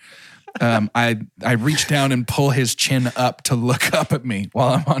elevator. I reach down and pull his chin up to look up at me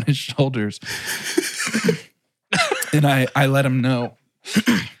while I'm on his shoulders. And I let him know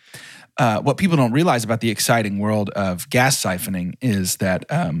what people don't realize about the exciting world of gas siphoning is that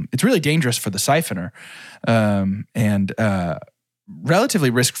it's really dangerous for the siphoner and relatively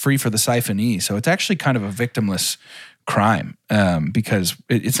risk-free for the siphonee. So it's actually kind of a victimless crime because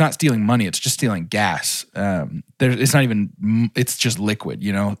it's not stealing money, it's just stealing gas. It's just liquid,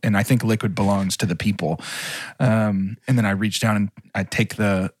 and I think liquid belongs to the people. And then I reach down and I take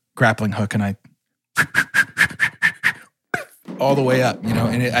the grappling hook and I all the way up,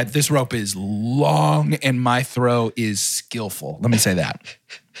 and this rope is long and my throw is skillful. Let me say that.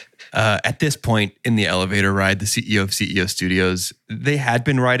 At this point in the elevator ride, the CEO of CEO Studios, they had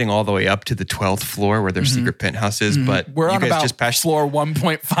been riding all the way up to the 12th floor where their secret penthouse is, but we're on about just passed floor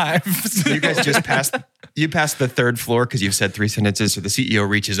 1.5. You guys just passed the third floor because you've said 3 sentences, so the CEO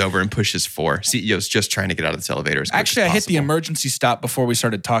reaches over and pushes 4. CEO's just trying to get out of this elevator as quick Actually, as I hit the possible. emergency stop before we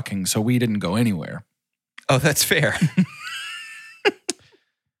started talking, so we didn't go anywhere. Oh, that's fair.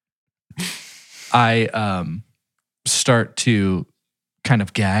 I start to kind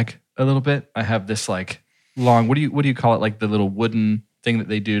of gag a little bit. I have this like long, what do you call it? Like the little wooden thing that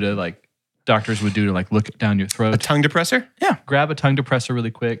they do to like doctors would do to like look down your throat. A tongue depressor? Yeah. Grab a tongue depressor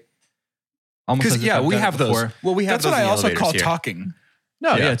really quick. Almost as if I've we done it have those. before. Well, we have That's those what in I the also elevators call here. talking.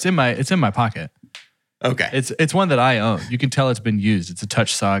 No, Yeah. yeah, it's in my pocket. Okay. It's one that I own. You can tell it's been used. It's a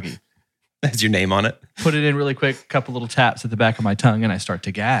touch soggy. Has your name on it? Put it in really quick, couple little taps at the back of my tongue, and I start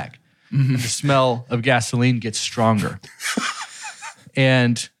to gag. Mm-hmm. The smell of gasoline gets stronger.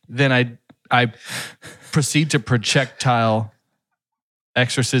 And then I proceed to projectile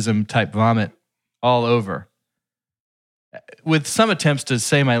exorcism type vomit all over. With some attempts to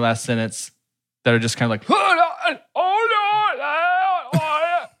say my last sentence that are just kind of like,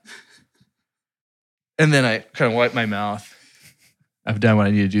 and then I kind of wipe my mouth. I've done what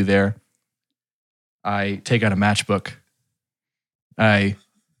I need to do there. I take out a matchbook. I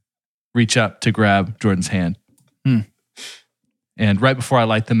reach up to grab Jordan's hand. And right before I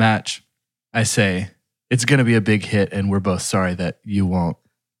light the match, I say, it's going to be a big hit and we're both sorry that you won't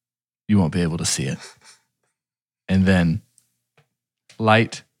be able to see it. And then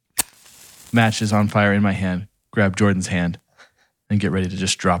light matches on fire in my hand, grab Jordan's hand, and get ready to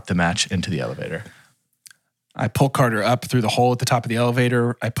just drop the match into the elevator. I pull Carter up through the hole at the top of the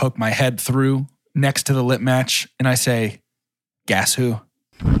elevator. I poke my head through next to the lit match, and I say, "Gas who?"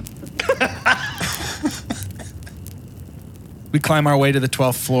 We climb our way to the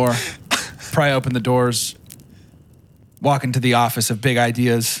 12th floor, pry open the doors, walk into the office of Big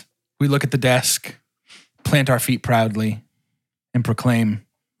Ideas. We look at the desk, plant our feet proudly, and proclaim,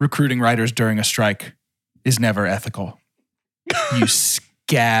 recruiting writers during a strike is never ethical. You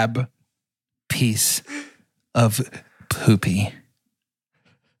scab piece of poopy.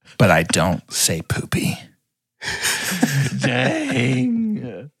 But I don't say poopy.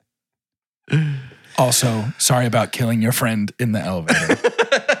 Dang. Also, sorry about killing your friend in the elevator.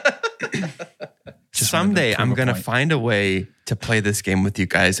 Someday I'm going to find a way to play this game with you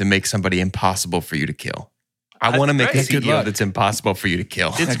guys and make somebody impossible for you to kill. I want to make a CEO that's impossible for you to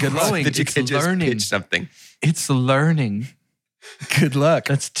kill. It's growing. That you It's can just learning. pitch something. It's learning. Good luck.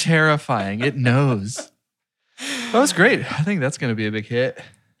 That's terrifying. It knows. That was great. I think that's going to be a big hit.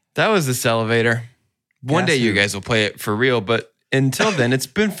 That was this elevator. One day you guys will play it for real, but until then, it's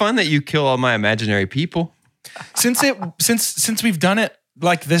been fun that you kill all my imaginary people. Since we've done it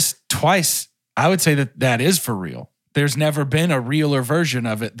like this twice, I would say that is for real. There's never been a realer version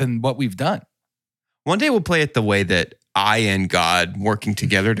of it than what we've done. One day we'll play it the way that I and God working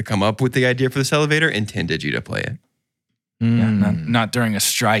together to come up with the idea for this elevator intended you to play it. Yeah, not during a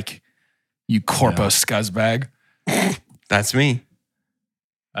strike, you corpo scuzzbag. That's me.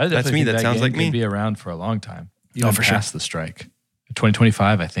 That's me. That sounds like me. Could be around for a long time. Oh, for sure. Past the strike.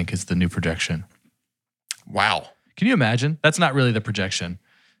 2025, I think, is the new projection. Wow. Can you imagine? That's not really the projection.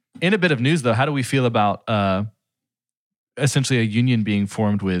 In a bit of news, though, how do we feel about essentially a union being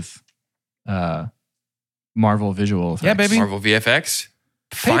formed with Marvel visual effects? Yeah, baby. Marvel VFX.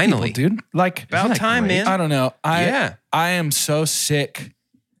 Pay Finally, people, dude. Like, about time, great? man. I don't know. I am so sick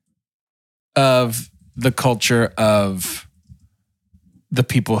of the culture of the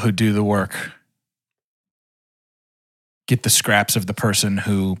people who do the work get the scraps of the person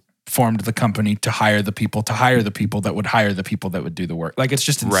who formed the company to hire the people that would hire the people that would do the work. Like, it's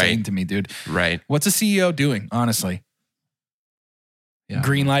just insane to me, dude. Right. What's a CEO doing, honestly? Yeah.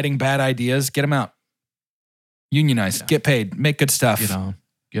 Greenlighting bad ideas, get them out. Unionize, get paid, make good stuff. Get on.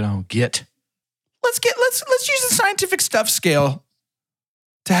 Let's use the scientific stuff scale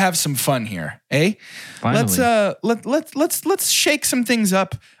to have some fun here, eh? Finally. Let's shake some things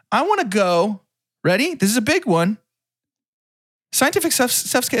up. I want to go. Ready? This is a big one. Scientific stuff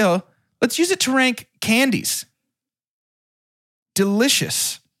scale. Let's use it to rank candies.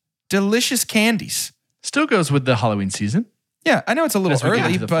 Delicious candies. Still goes with the Halloween season. Yeah, I know it's a little As we get early,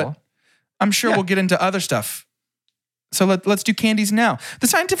 into the but fall. I'm sure we'll get into other stuff. So let's do candies now. The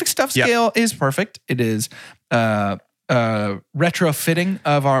scientific stuff scale is perfect. It is retrofitting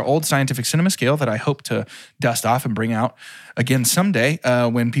of our old scientific cinema scale that I hope to dust off and bring out again someday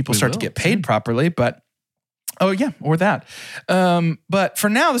when people start to get paid properly. But or that. But for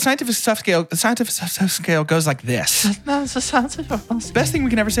now, the scientific stuff scale goes like this. Best thing we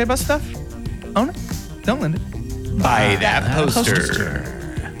can ever say about stuff: own it, don't lend it. Buy that poster.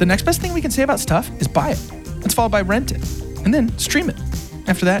 The next best thing we can say about stuff is buy it. It's followed by rent it, and then stream it.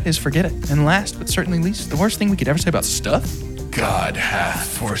 After that is forget it. And last but certainly least, the worst thing we could ever say about stuff: God hath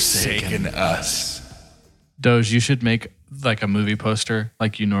forsaken us. Doge, you should make like a movie poster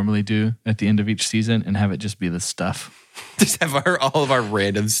like you normally do at the end of each season and have it just be the stuff. Just have all of our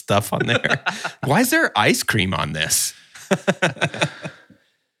random stuff on there. Why is there ice cream on this?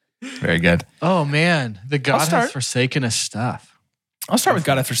 Very good. Oh man, the God start. has forsaken us stuff. I'll start with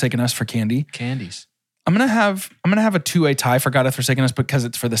God hath forsaken us for candy. Candies. I'm gonna have a two-way tie for God hath forsaken us because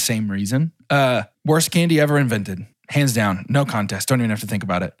it's for the same reason. Worst candy ever invented, hands down, no contest. Don't even have to think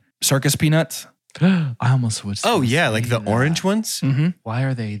about it. Circus peanuts. I almost would. Oh yeah, like the that. orange ones. Mm-hmm. Why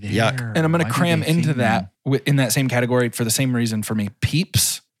are they there? Yuck. And I'm gonna Why do cram they into feed that them? in that same category for the same reason for me.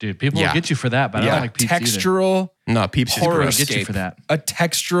 Peeps. Dude, people Yeah. will get you for that, but I Yeah. don't like Peeps either. Textural No, Peeps is horror gross. Get you for that. a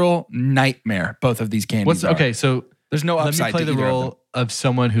textural nightmare. Both of these candies. are. Okay? So There's no let me upside play to the either of them. role of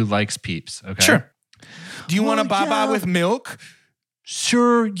someone who likes Peeps. Okay, Sure. Do you want a Well, baba yeah. with milk?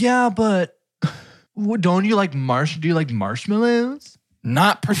 Sure, yeah, but don't you like Do you like marshmallows?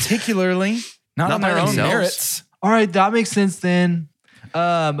 Not particularly. Not Not on by their own themselves. merits. All right, that makes sense then.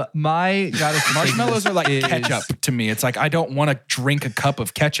 My God, Marshmallows are like ketchup to me. It's like I don't want to drink a cup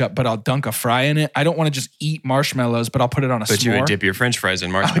of ketchup, but I'll dunk a fry in it. I don't want to just eat marshmallows, but I'll put it on a But you s'more. would dip your French fries in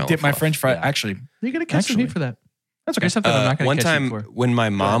I marshmallow. would dip my fluff. French fry. Yeah. Actually, You're gonna catch some Actually. heat for that. that's Here's okay. something I'm not gonna One catch time heat for. when my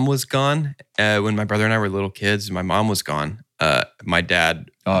mom was gone, when my brother and I were little kids, my mom was gone. My dad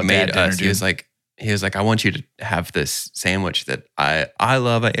made dad dinner, us. dude. He was like, I want you to have this sandwich that I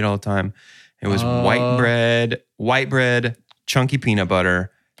love. I ate all the time. It was white bread, chunky peanut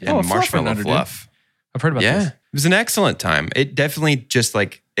butter, a and marshmallow fluffernutter, dude. fluff. I've heard about Yeah, this. it was an excellent time. It definitely just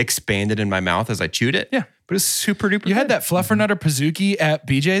like expanded in my mouth as I chewed it. Yeah. but it's super duper. You had good. that fluffernutter Pizookie at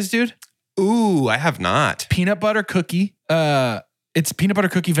BJ's, dude. Ooh, I have not. Peanut butter cookie. It's peanut butter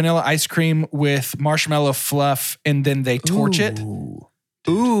cookie, vanilla ice cream with marshmallow fluff, and then they torch it.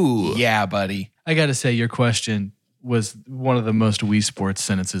 Ooh, Yeah, buddy. I got to say, your question was one of the most Wii Sports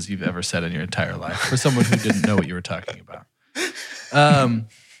sentences you've ever said in your entire life for someone who didn't know what you were talking about.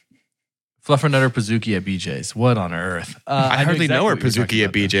 Fluffernutter Pizookie at BJ's. What on earth? I knew hardly know her exactly what you were Pizookie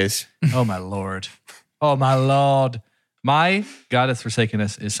at talking about BJ's. there. Oh, my Lord. Oh, my Lord. My God hath forsaken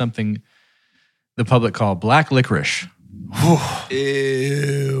us is something the public call black licorice.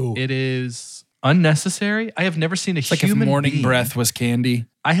 Ew. It is unnecessary. I have never seen a It's like human if morning being. breath was candy.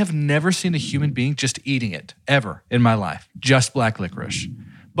 I have never seen a human being just eating it ever in my life. Just black licorice.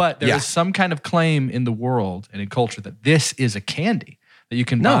 But there is some kind of claim in the world and in culture that this is a candy that you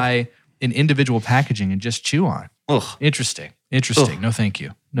can buy in individual packaging and just chew on. Ugh. Interesting. Ugh. No, thank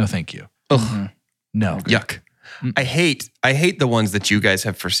you. No, thank you. Ugh. No. Yuck. I hate the ones that you guys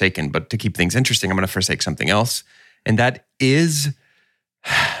have forsaken, but to keep things interesting, I'm going to forsake something else. And that is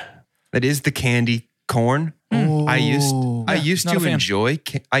the candy corn. I used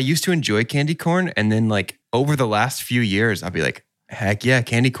to enjoy candy corn, and then like over the last few years, I'll be like, heck yeah,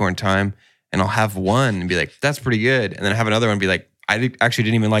 candy corn time. And I'll have one and be like, that's pretty good. And then I have another one and be like, actually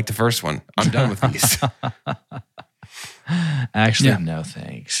didn't even like the first one. I'm done with these. Actually, no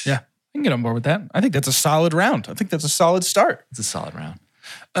thanks. Yeah, I can get on board with that. I think that's a solid round. I think that's a solid start. It's a solid round.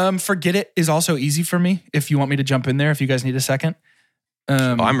 Forget it is also easy for me. If you want me to jump in there, if you guys need a second.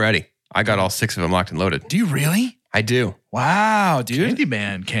 I'm ready. I got all 6 of them locked and loaded. Do you really? I do. Wow, dude.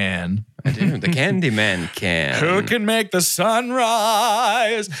 Candyman can. I do. The Candyman can. Who can make the sun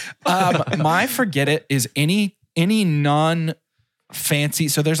rise? My forget it is any non-fancy.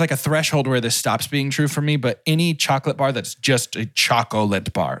 So there's like a threshold where this stops being true for me, but any chocolate bar that's just a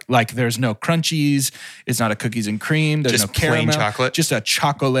chocolate bar. Like there's no crunchies. It's not a cookies and cream. There's Just no caramel. plain chocolate? Just a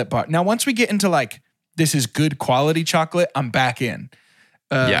chocolate bar. Now, once we get into like, this is good quality chocolate, I'm back in.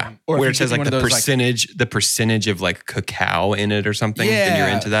 Yeah, or where if it says you like get the one of those, percentage of like cacao in it or something. Yeah. Then you're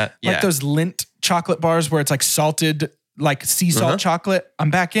into that. Yeah, Like those Lindt chocolate bars where it's like salted, like sea salt chocolate.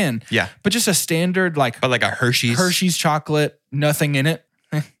 I'm back in. Yeah. But just a standard like but like a Hershey's chocolate, nothing in it.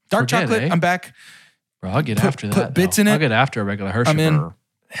 Dark Forget, chocolate, eh? I'm back. Bro, I'll get after that. put bits though. in it. I'll get after a regular Hershey I'm in. bar.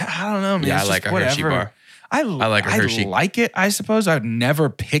 I don't know, man. Yeah, It's I like just a Hershey whatever. bar. I like a Hershey. I like it, I suppose. I would never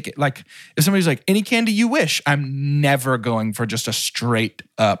pick it. Like if somebody's like, any candy you wish, I'm never going for just a straight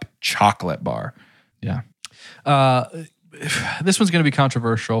up chocolate bar. Yeah. This one's going to be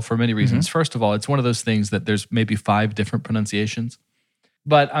controversial for many reasons. First of all, it's one of those things that there's maybe 5 different pronunciations.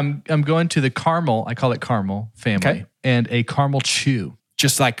 But I'm going to the caramel, I call it caramel family, Okay. and a caramel chew.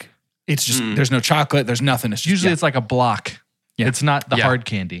 Just like it's just there's no chocolate, there's nothing. It's just, Usually it's like a block. Yeah. It's not the Yeah. hard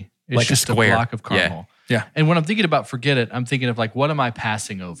candy. It's Like a just a square. block of caramel. Yeah. And when I'm thinking about forget it, I'm thinking of like, what am I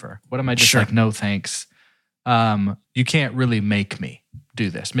passing over? What am I just Sure. like, no thanks. You can't really make me do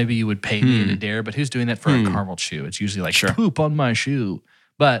this. Maybe you would pay me in a dare, but who's doing that for a caramel chew? It's usually like poop on my shoe.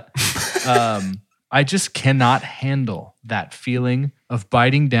 But I just cannot handle that feeling of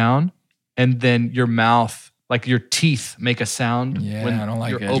biting down and then your mouth, like your teeth make a sound Yeah, when I don't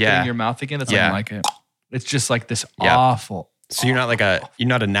like you're it. opening Yeah. your mouth again. It's Yeah. I like, like it. it's just like this Yeah. awful. So you're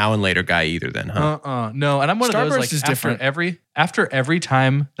not a now and later guy either, then, huh? No, and I'm one of those Starburst like is after different. every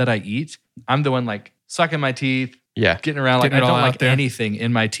time that I eat, I'm the one like sucking my teeth, Yeah. getting around. Like Getting it I all don't out like there. anything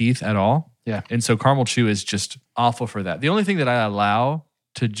in my teeth at all. Yeah. And so caramel chew is just awful for that. The only thing that I allow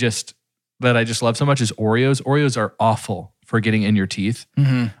to that I just love so much is Oreos. Oreos are awful for getting in your teeth.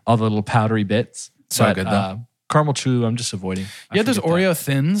 All the little powdery bits. So good, though. Caramel chew, I'm just avoiding. I Yeah, those forget that. Oreo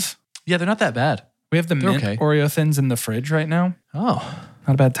thins. Yeah, they're not that bad. We have the They're mint okay. Oreo thins in the fridge right now. Oh,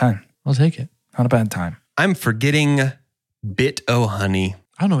 Not a bad time. I'll take it. Not a bad time. I'm forgetting Bit O Honey.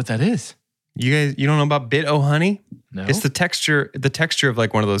 I don't know what that is. You don't know about Bit O Honey? No. It's the texture of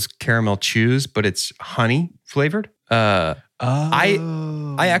like one of those caramel chews, but it's honey flavored. I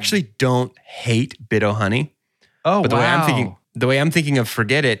actually don't hate Bit O Honey. Oh, But the way I'm thinking of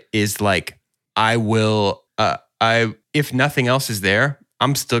forget it is like I will if nothing else is there,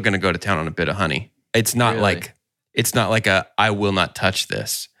 I'm still gonna go to town on a bit of honey. It's not Really? like a I will not touch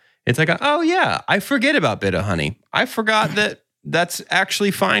this. It's like oh yeah, I forget about bit of honey. I forgot that that's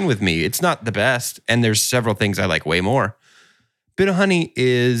actually fine with me. It's not the best, and there's several things I like way more. Bit of honey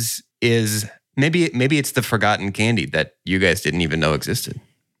is maybe it's the forgotten candy that you guys didn't even know existed.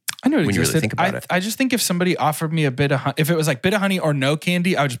 I know it When you really existed. think about it. I just think if somebody offered me a bit of honey, if it was like bit of honey or no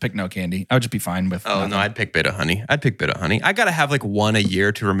candy, I would just pick no candy. I would just be fine with Oh nothing. no, I'd pick bit of honey. I gotta have like one a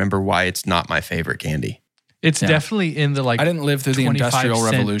year to remember why it's not my favorite candy. It's definitely in the like. I didn't live through the 25 Industrial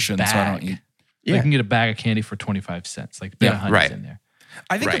cent Revolution, so I bag. don't eat. You Yeah. can get a bag of candy for 25 cents. Like bit Yeah, of honey's right. in there.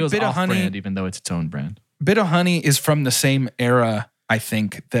 I think Right. It a goes bit of off honey, brand, even though it's its own brand. bit of honey is from the same era. I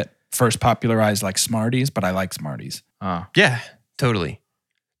think that first popularized like Smarties, but I like Smarties. Yeah, totally.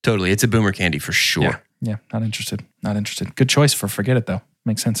 It's a boomer candy for sure. Yeah, not interested. Not interested. Good choice for forget it though.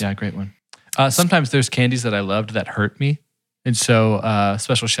 Makes sense. Yeah, great one. Sometimes there's candies that I loved that hurt me. And so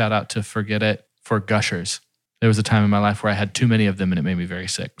special shout out to Forget It for Gushers. There was a time in my life where I had too many of them and it made me very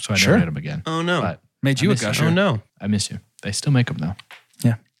sick. So I Sure. never had them again. Oh no. But Made you I a miss you. gusher. Oh no. I miss you. They still make them though.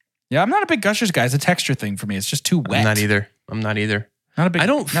 Yeah. Yeah, I'm not a big Gushers guy. It's a texture thing for me. It's just too wet. I'm not either. Not a big.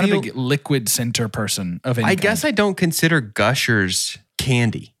 Not a big liquid center person of any I kind. guess I don't consider Gushers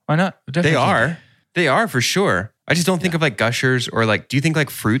candy. Why not? They are. They are for sure. I just don't think of like Gushers or like. Do you think like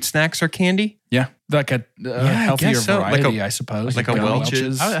fruit snacks are candy? Yeah, like a healthier so. variety, I suppose. Like a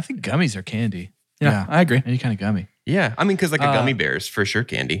Welch's. I think gummies are candy. Yeah, I agree. Any kind of gummy. Yeah, I mean, because like a gummy bear is for sure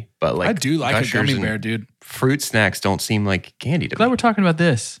candy, but like I do like Gushers a gummy and bear, dude. Fruit snacks don't seem like candy to Glad me. we're talking about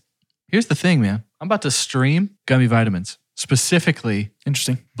this. Here's the thing, man. I'm about to stream gummy vitamins, specifically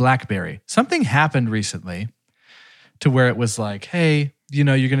Interesting. blackberry. Something happened recently to where it was like, hey, you're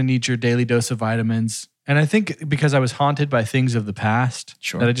going to need your daily dose of vitamins. And I think because I was haunted by things of the past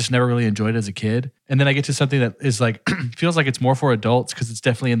that I just never really enjoyed as a kid. And then I get to something that is like, feels like it's more for adults because it's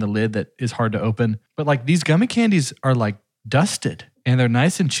definitely in the lid that is hard to open. But like these gummy candies are like dusted and they're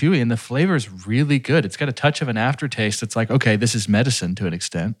nice and chewy and the flavor is really good. It's got a touch of an aftertaste. It's like, okay, this is medicine to an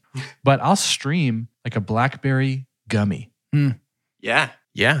extent. But I'll stream like a blackberry gummy. Yeah.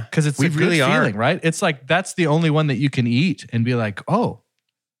 Because it's a good feeling, right? It's like that's the only one that you can eat and be like, oh,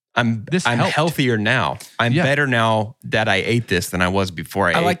 I'm helped. healthier now. I'm better now that I ate this than I was before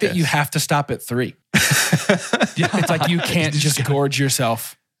I ate like that this. you have to stop at 3. It's like you can't just gorge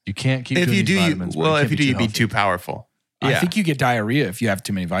yourself. You can't keep If doing you do, these vitamins. if you do, you'd be too powerful. I think you get diarrhea if you have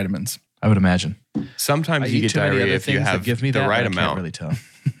too many vitamins. I would imagine. Sometimes I you eat get too many diarrhea other if you things that have give me the that, right but I amount. can't really tell.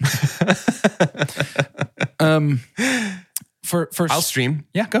 I'll stream.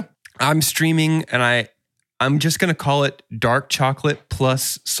 Yeah, go. I'm streaming, and I'm just gonna call it dark chocolate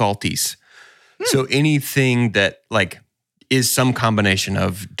plus salties. So anything that like is some combination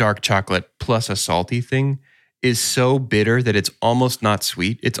of dark chocolate plus a salty thing is so bitter that it's almost not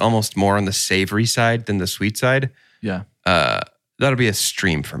sweet. It's almost more on the savory side than the sweet side. Yeah. That'll be a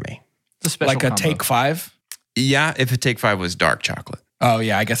stream for me. It's a special Like a combo. Take 5? Yeah, if a Take 5 was dark chocolate. Oh,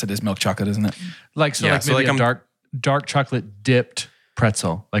 yeah, I guess it is milk chocolate, isn't it? Like maybe a dark chocolate dipped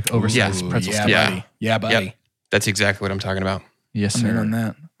pretzel, like oversized pretzel yeah, stick. Yeah. buddy. Yeah, buddy. Yep. That's exactly what I'm talking about. Yes, I'm in sir. on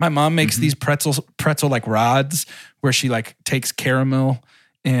that. My mom makes these pretzel like rods where she like takes caramel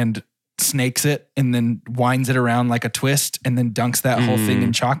and snakes it and then winds it around like a twist and then dunks that whole thing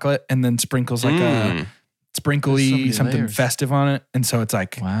in chocolate and then sprinkles like a sprinkly There's so many something layers. festive on it. And so it's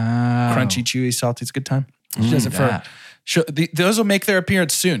like Wow. crunchy, chewy, salty. It's a good time. She does it for. Those will make their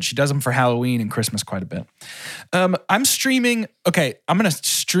appearance soon. She does them for Halloween and Christmas quite a bit. I'm streaming. Okay, I'm gonna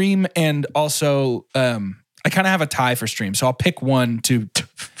stream and also I kind of have a tie for stream, so I'll pick one to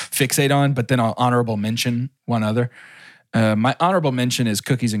fixate on, but then I'll honorable mention one other. My honorable mention is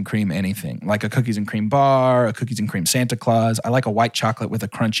cookies and cream anything, like a cookies and cream bar, a cookies and cream Santa Claus. I like a white chocolate with a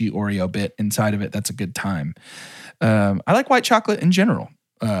crunchy Oreo bit inside of it. That's a good time. I like white chocolate in general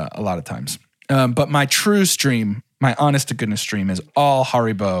a lot of times. But my true stream, my honest to goodness stream is all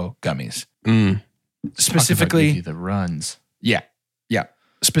Haribo gummies. Specifically, the runs. yeah.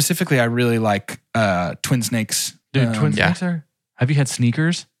 Specifically, I really like Twin Snakes. Dude, Twin Snakes are. Have you had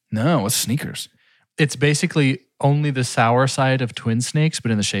Sneakers? No, what's Sneakers? It's basically only the sour side of Twin Snakes,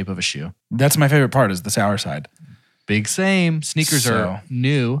 but in the shape of a shoe. That's my favorite part is the sour side. Big same. Sneakers are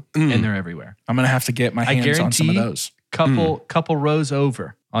new and they're everywhere. I'm going to have to get my hands on some of those. Couple rows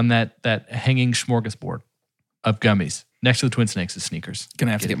over on that hanging smorgasbord of gummies. Next to the Twin Snakes is Sneakers. Going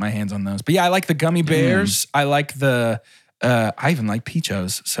to have to get my hands on those. But yeah, I like the gummy bears. I like the... I even like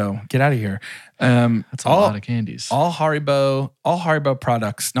Peachos, so get out of here. That's a lot of candies. All Haribo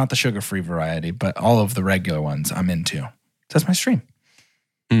products, not the sugar-free variety, but all of the regular ones I'm into. That's my stream.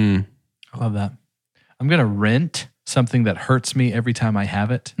 I love that. I'm going to rent something that hurts me every time I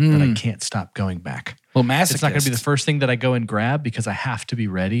have it, but I can't stop going back. Well, masochist. It's not going to be the first thing that I go and grab because I have to be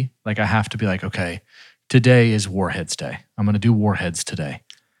ready. Like I have to be like, okay, today is Warheads Day. I'm going to do Warheads today.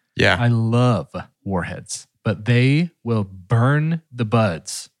 Yeah. I love Warheads, but they will burn the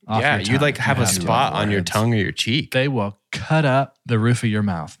buds off your tongue. You like have a spot on your tongue or your cheek. They will cut up the roof of your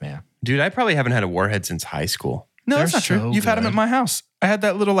mouth, man. Dude, I probably haven't had a Warhead since high school. No, that's They're not true. so You've had them good. at my house. I had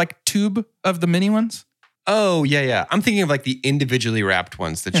that little like tube of the mini ones. Oh, yeah. I'm thinking of like the individually wrapped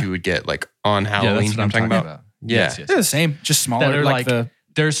ones that you would get like on Halloween. that's what I'm talking about. Yeah. Yes. They're the same, just smaller. That are like the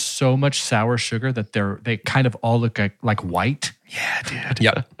there's so much sour sugar that they kind of all look like white. yeah, dude.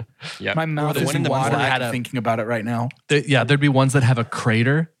 Yep. My mouth the is one in the water that had a- thinking about it right now. There'd be ones that have a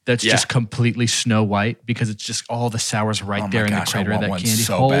crater that's Yeah. just completely snow white because it's just all the sour's right Oh my there in the gosh, I crater of want that one candy.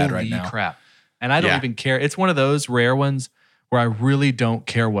 so Holy bad right now. crap. And I don't Yeah. even care. It's one of those rare ones where I really don't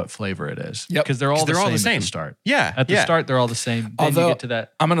care what flavor it is. Yep. Because they're all the they're same all the at the same. start. Yeah. At the start, they're all the same. Then Although, you get to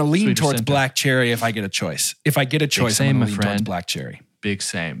that I'm going to lean sweeter towards center. black cherry if I get a choice. If I get a choice, same, I'm my going to lean towards friend. black cherry. Big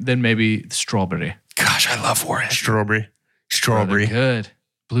same. Then maybe strawberry. Gosh, I love Warhead. Strawberry. They're good.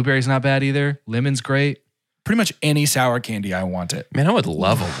 Blueberry's not bad either. Lemon's great. Pretty much any sour candy, I want it. Man, I would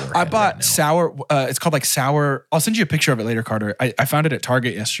love a warhead. I bought right now. sour. It's called like sour. I'll send you a picture of it later, Carter. I found it at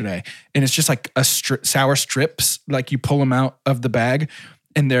Target yesterday, and it's just like sour strips. Like you pull them out of the bag,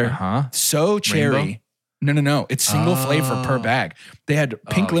 and they're so cherry. Rainbow? No. It's single flavor per bag. They had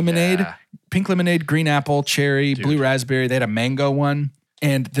pink lemonade, green apple, cherry, blue raspberry. They had a mango one,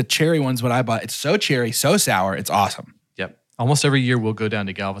 and the cherry one's what I bought. It's so cherry, so sour. It's awesome. Yep. Almost every year we'll go down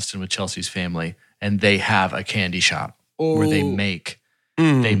to Galveston with Chelsea's family, and they have a candy shop where they make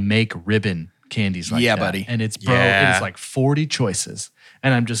ribbon candies like that. Buddy. And it's, bro, it is like 40 choices.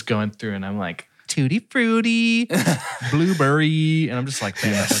 And I'm just going through and I'm like, Tutti Frutti, Blueberry. And I'm just like,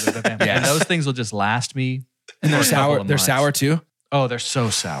 bam, bam, bam, bam. And those things will just last me. And they're for a couple sour. of They're months. sour too. Oh, they're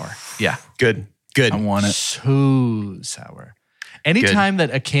so sour. Yeah. Good. I want it. So sour. Anytime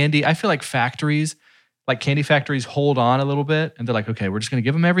that a candy, I feel like candy factories hold on a little bit and they're like, okay, we're just going to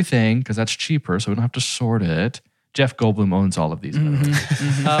give them everything because that's cheaper so we don't have to sort it. Jeff Goldblum owns all of these.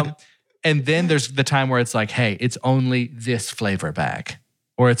 And then there's the time where it's like, hey, it's only this flavor bag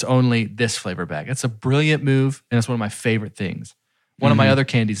or it's only this flavor bag. It's a brilliant move and it's one of my favorite things. One of my other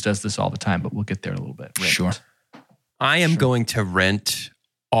candies does this all the time, but we'll get there in a little bit. Sure. I am going to rent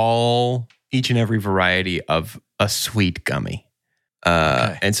each and every variety of a sweet gummy.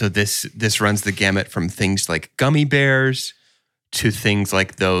 And so this runs the gamut from things like gummy bears to things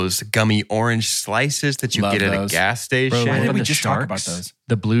like those gummy orange slices that you get at a gas station. Why What did about we the just talk about sharks? those?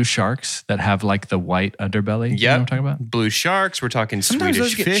 The blue sharks that have like the white underbelly. Yep. You know what I'm talking about? Blue sharks. We're talking Sometimes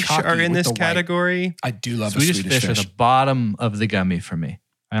Swedish those get fish chalky are in with this the white. category. I do love Swedish a Swedish fish are the bottom of the gummy for me.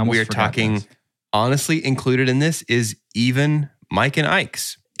 I almost We're forgot talking, this. honestly, included in this is even Mike and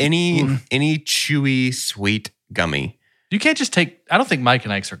Ike's. Any chewy, sweet gummy. You can't just take, I don't think Mike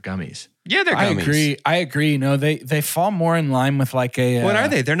and Ike's are gummies. Yeah, they're gummies. I agree. No, they fall more in line with like a. What are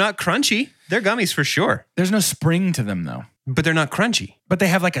they? They're not crunchy. They're gummies for sure. There's no spring to them though. But they're not crunchy. But they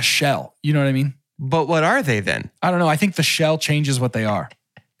have like a shell. You know what I mean? But what are they then? I don't know. I think the shell changes what they are.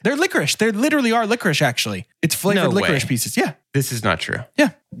 They're licorice. They literally are licorice, actually. It's flavored No licorice way. pieces. Yeah. This is not true.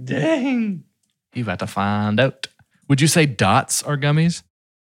 Yeah. Dang. You've got to find out. Would you say dots are gummies?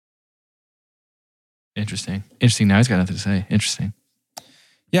 Interesting. Now he's got nothing to say. Interesting.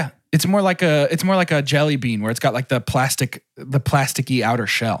 Yeah. It's more like a jelly bean where it's got like the plasticky outer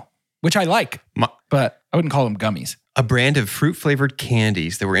shell, which I like, but I wouldn't call them gummies. A brand of fruit-flavored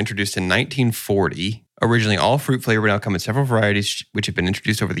candies that were introduced in 1940. Originally all fruit flavored, now come in several varieties which have been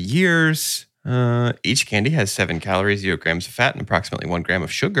introduced over the years. Each candy has 7 calories, 0 grams of fat, and approximately 1 gram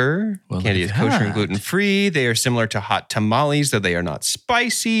of sugar. Well, Candy is look at kosher and that. gluten-free. They are similar to hot tamales, though they are not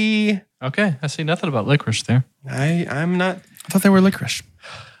spicy. Okay. I see nothing about licorice there. I'm not. I thought they were licorice.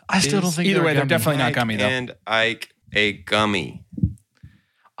 I still don't think Either they're way, they're gummy. definitely not Mike gummy though. And Ike, a gummy.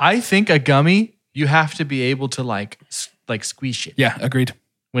 I think a gummy, you have to be able to like squeeze it Yeah, agreed.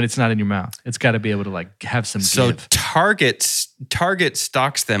 when it's not in your mouth. It's got to be able to like have some So give. Target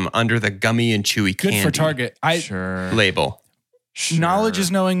stocks them under the gummy and chewy Good candy for Target. Sure. label. Knowledge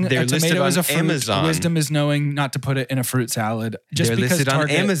is knowing They're a tomato listed is a on fruit. Amazon. Wisdom is knowing not to put it in a fruit salad. They're listed on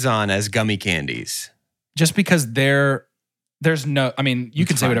Amazon as gummy candies. Just because there's no. I mean, you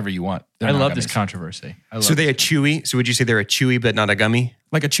can say whatever you want. They're I not love this gummies. controversy. I love So they are chewy. So would you say they're a chewy but not a gummy?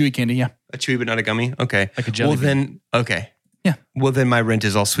 Like a chewy candy. Yeah. A chewy but not a gummy? Okay. Like a jelly Well bean. then, okay. Yeah. Well then my rent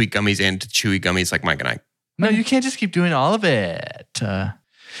is all sweet gummies and chewy gummies like Mike and Ike. No, you can't just keep doing all of it.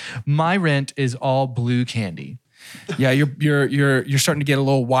 My rent is all blue candy. Yeah, you're starting to get a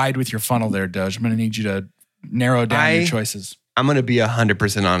little wide with your funnel there, Doge. I'm going to need you to narrow down your choices. I'm going to be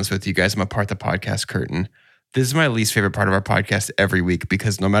 100% honest with you guys. I'm a part of the podcast curtain. This is my least favorite part of our podcast every week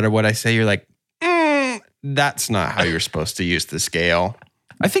because no matter what I say, you're like, that's not how you're supposed to use the scale.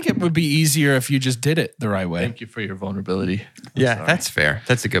 I think it would be easier if you just did it the right way. Thank you for your vulnerability. Yeah, that's fair.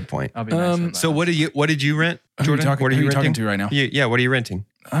 That's a good point. I'll be nice on that. So what did you rent, Jordan? Who are you talking to right now? Yeah, what are you renting?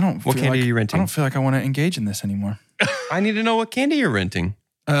 I don't. What feel candy like, are you renting? I don't feel like I want to engage in this anymore. I need to know what candy you're renting.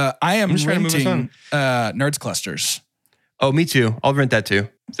 I am I'm just trying to move us renting Nerds Clusters. Oh, me too. I'll rent that too.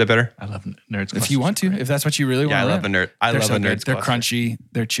 Is that better? I love nerds. If you want to, if that's what you really want. Yeah, I to love a rent. nerd. I They're love so a good. nerd. They're crunchy.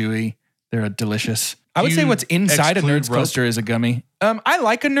 They're chewy. They're delicious. I would Do say you what's inside a exclude Nerds rope? Cluster is a gummy. I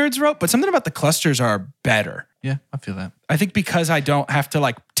like a Nerds rope, but something about the clusters are better. Yeah, I feel that. I think because I don't have to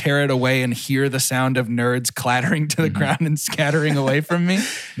like tear it away and hear the sound of nerds clattering to the ground and scattering away from me.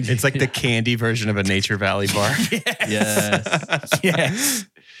 It's like the candy version of a Nature Valley bar. Yes. Yes.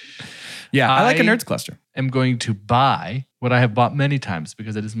 Yeah, I like a Nerds Cluster. I'm going to buy what I have bought many times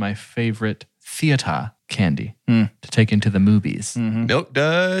because it is my favorite theater candy to take into the movies. Milk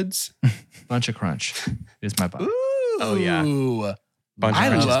Duds. Bunch of Crunch is my buy. Oh yeah. Ooh. Bunch of I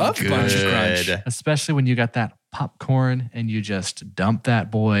Crunch is love Bunch of Crunch. good. Especially when you got that popcorn and you just dump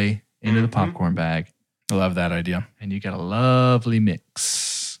that boy into the popcorn bag I love that idea. and you got a lovely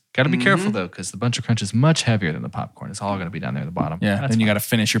mix. Got to be careful though, because the Bunch of Crunch is much heavier than the popcorn. It's all going to be down there at the bottom. Yeah. That's Then you fine. got to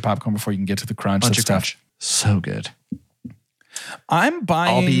finish your popcorn before you can get to the crunch. Bunch That's of Crunch. So good. I'm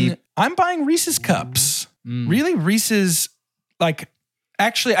buying Reese's cups. Really, Reese's, like,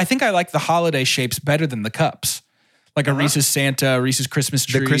 actually, I think I like the holiday shapes better than the cups. Like a Reese's Santa, Reese's Christmas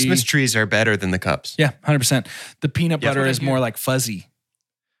tree. The Christmas trees are better than the cups. Yeah, 100%. The peanut butter what I is hear. more like fuzzy.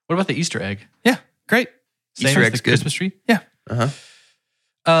 What about the Easter egg? Yeah, great. Same Easter as egg's the good. Christmas tree? Yeah.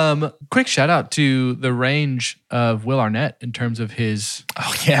 Quick shout out to the range of Will Arnett in terms of his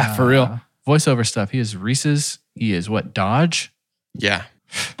Oh, yeah, for real. voiceover stuff. He is Reese's. He is what? Dodge? Yeah.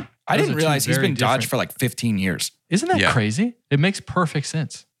 I Those didn't are realize two he's very been Dodge different- for like 15 years. Isn't that Yeah. crazy? It makes perfect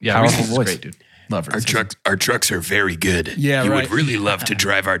sense. Yeah, Powerful Reese's voice. is great, dude. Love Reese's. Our trucks are very good. Yeah, you right. would really love to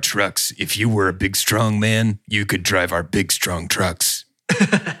drive our trucks. If you were a big, strong man, you could drive our big, strong trucks.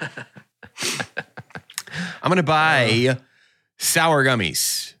 I'm going to buy sour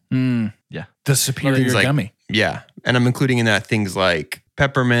gummies. Yeah. The superior Things like- gummy. Yeah. And I'm including in that things like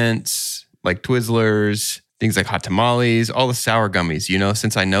peppermints, like Twizzlers, things like hot tamales, all the sour gummies, you know,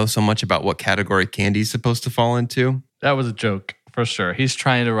 since I know so much about what category candy's supposed to fall into. That was a joke for sure. He's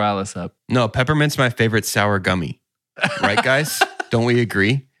trying to rile us up. No, peppermint's my favorite sour gummy. Right, guys? Don't we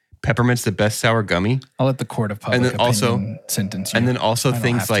agree? Peppermint's the best sour gummy. I'll let the court of public And then also- opinion sentence you. And then also I don't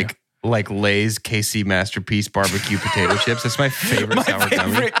things have to. like Lay's KC Masterpiece barbecue potato chips. That's my favorite My sour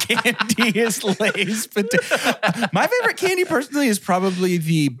gummy. favorite candy is Lay's. My favorite candy personally is probably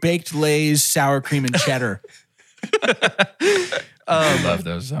the baked Lay's sour cream and cheddar. I love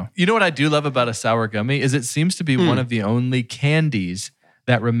those though. You know what I do love about a sour gummy is it seems to be one of the only candies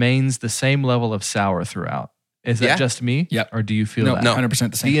that remains the same level of sour throughout. Is that Yeah. just me? Yep. Or do you feel No, that?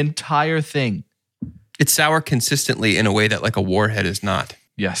 100% the same. The entire thing. It's sour consistently in a way that like a warhead is not.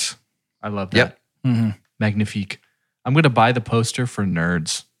 Yes. I love that. Yep. Magnifique. I'm going to buy the poster for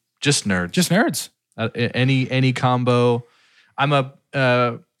nerds. Just nerds. Just nerds. Any combo.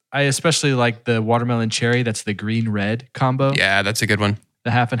 I especially like the watermelon cherry. That's the green red combo. Yeah, that's a good one.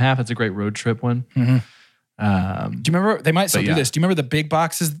 The half and half. That's a great road trip one. Do you remember? They might still But do yeah. this. Do you remember the big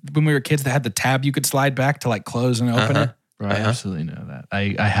boxes when we were kids that had the tab you could slide back to like close and open it? Bro, I absolutely know that.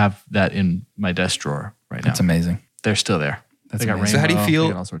 I have that in my desk drawer right now. That's amazing. They're still there. That's They got amazing. So how do you rainbow, feel- they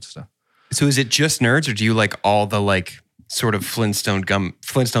got all sorts of stuff. So is it just nerds or do you like all the like sort of Flintstone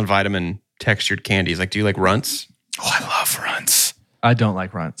vitamin textured candies? Like do you like Runts? Oh, I love Runts. I don't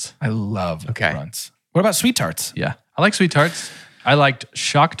like Runts. I love Okay. Runts. What about Sweet Tarts? Yeah. I like Sweet Tarts. I liked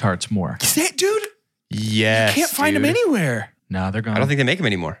Shock Tarts more. Dude, Yes. can't find them dude. anywhere. No, they're gone. I don't think they make them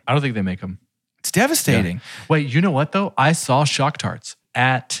anymore. I don't think they make them. It's devastating. Wait, you know what though? I saw Shock Tarts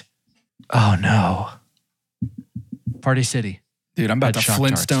at, oh no, Party City. Dude, I'm about Had to Shock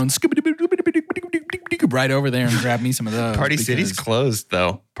Flintstone right over there and grab me some of those. Party because- City's closed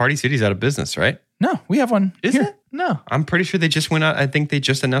though. Party City's out of business, right? No, we have one. Is here. it? No. I'm pretty sure they just went out. I think they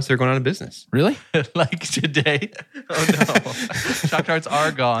just announced they're going out of business. Really? Like today. Oh no. Shock Tarts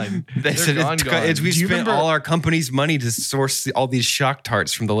are gone. They They're said gone. we Do you spent remember- all our company's money to source all these shock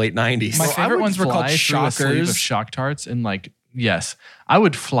tarts from the late 90s. My I favorite would ones were called fly through a sleeve of Shockers. Shock Tarts and like, yes, I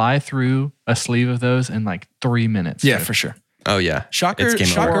would fly through a sleeve of those in like 3 minutes. Yeah, dude. for sure. Oh yeah. Shockers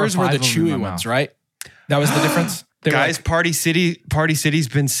It's game over. were 4 or the 5 of them in chewy my ones, mouth. right? That was the difference. They were Guys, like- Party City's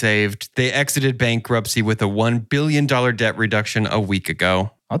been saved. They exited bankruptcy with a $1 billion debt reduction a week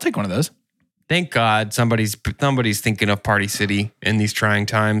ago. I'll take one of those. Thank God somebody's thinking of Party City in these trying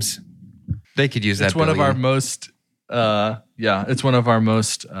times. They could use that. It's one of our billion. most, it's one of our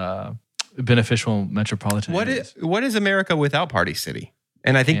most beneficial metropolitan What areas. is America without Party City?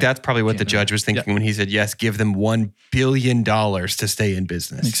 And I think Can't- that's probably what the can't do judge was thinking when he said, yes, give them $1 billion to stay in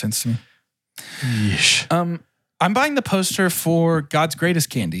business. Makes sense to me. Yeesh. I'm buying the poster for God's Greatest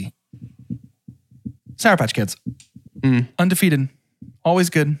Candy. Sour Patch Kids. Undefeated. Always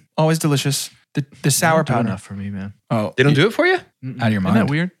good. Always delicious. The sour Don't do powder. enough for me, man. Oh, They don't do it for you? out of your Isn't mind. that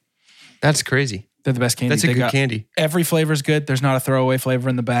weird? That's crazy. They're the best candy. That's a They good got- candy. Every flavor is good. There's not a throwaway flavor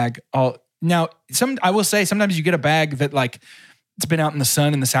in the bag. Now, I will say sometimes you get a bag that like it's been out in the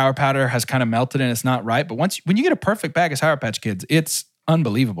sun and the sour powder has kind of melted and it's not right. But when you get a perfect bag of Sour Patch Kids, it's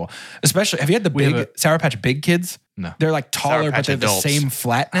unbelievable. Especially, have you had the We have big Sour Patch Big Kids? No. They're like taller, but Patch they're adults. the same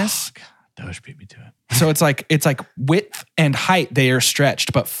flatness. Those beat me to it. So it's like width and height they are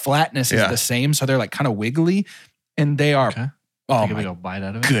stretched, but flatness is Yeah. the same. So they're like kind of wiggly, and they are. Okay. Oh Take a my big old bite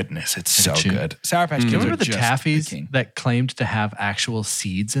out of it. goodness, it's so chew. good. Sour Patch Kids Do you are remember the just taffies king. that claimed to have actual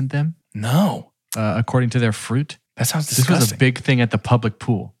seeds in them, No, according to their fruit? That sounds This disgusting. was a big thing at the public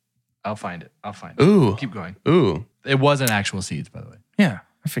pool. I'll find it. Ooh. Keep going. Ooh. It wasn't actual seeds, by the way. Yeah,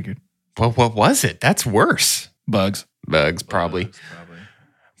 I figured. Well, what was it? That's worse. Bugs. Bugs, probably.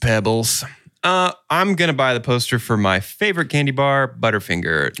 Pebbles. I'm going to buy the poster for my favorite candy bar,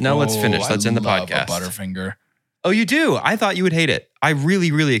 Butterfinger. Now let's finish. Let's end the love podcast. A Butterfinger. Oh, you do? I thought you would hate it. I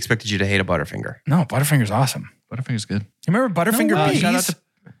really, really expected you to hate a Butterfinger. No, Butterfinger's awesome. Butterfinger's good. You remember Butterfinger way. BBs? Shout out to-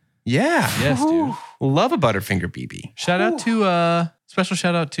 Yeah. Yes, dude. Love a Butterfinger BB. Shout out to special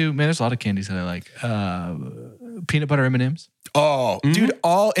shout out to man. There's a lot of candies that I like. Peanut butter M&Ms. Oh, dude,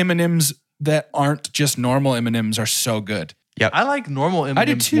 all M&Ms that aren't just normal M&Ms are so good. Yep. I like normal I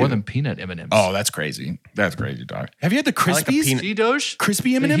do M&Ms too. more than peanut M&Ms. Oh, that's crazy. That's crazy, dog. Have you had the I like a Crispies? peanut- See, Doge? Crispy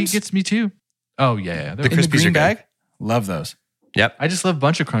He M&Ms? gets me too. Oh yeah. They're The in the Crispies are green good. bag? Love those. Yep. I just love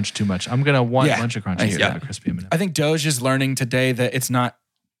Bunch of Crunch too much. I'm gonna want Yeah, Bunch of Crunch I hear instead that. of crispy M&Ms. I think Doge is learning today that it's not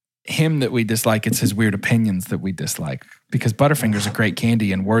him that we dislike, it's his weird opinions that we dislike. Because Butterfinger's a great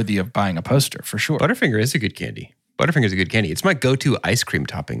candy and worthy of buying a poster, for sure. Butterfinger is a good candy. Butterfinger's a good candy. It's my go-to ice cream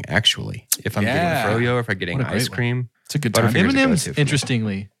topping, actually. If I'm Yeah. getting froyo, if I'm getting What a great ice one. cream. It's a good time. Butterfinger's a M&Ms, go-to for me.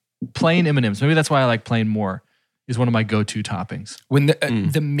 interestingly, plain M&Ms. Maybe that's why I like plain more. Is one of my go-to toppings. When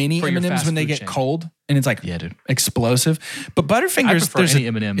the mini For your M&Ms, fast when they food get chain. cold and it's like Yeah, dude. explosive. But I Butterfinger's, prefer there's any a,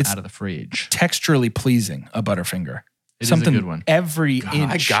 M&M it's out of the fridge. texturally pleasing, a Butterfinger. It is a Something good one. every inch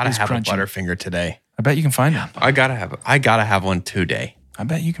I gotta is have crunchy. a Butterfinger today. I bet you can find one. I gotta have one today. I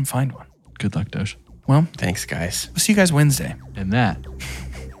bet you can find one. Good luck, Doge. Well, Thanks, guys. we'll see you guys Wednesday. And that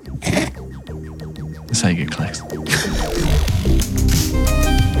is how you get clicks.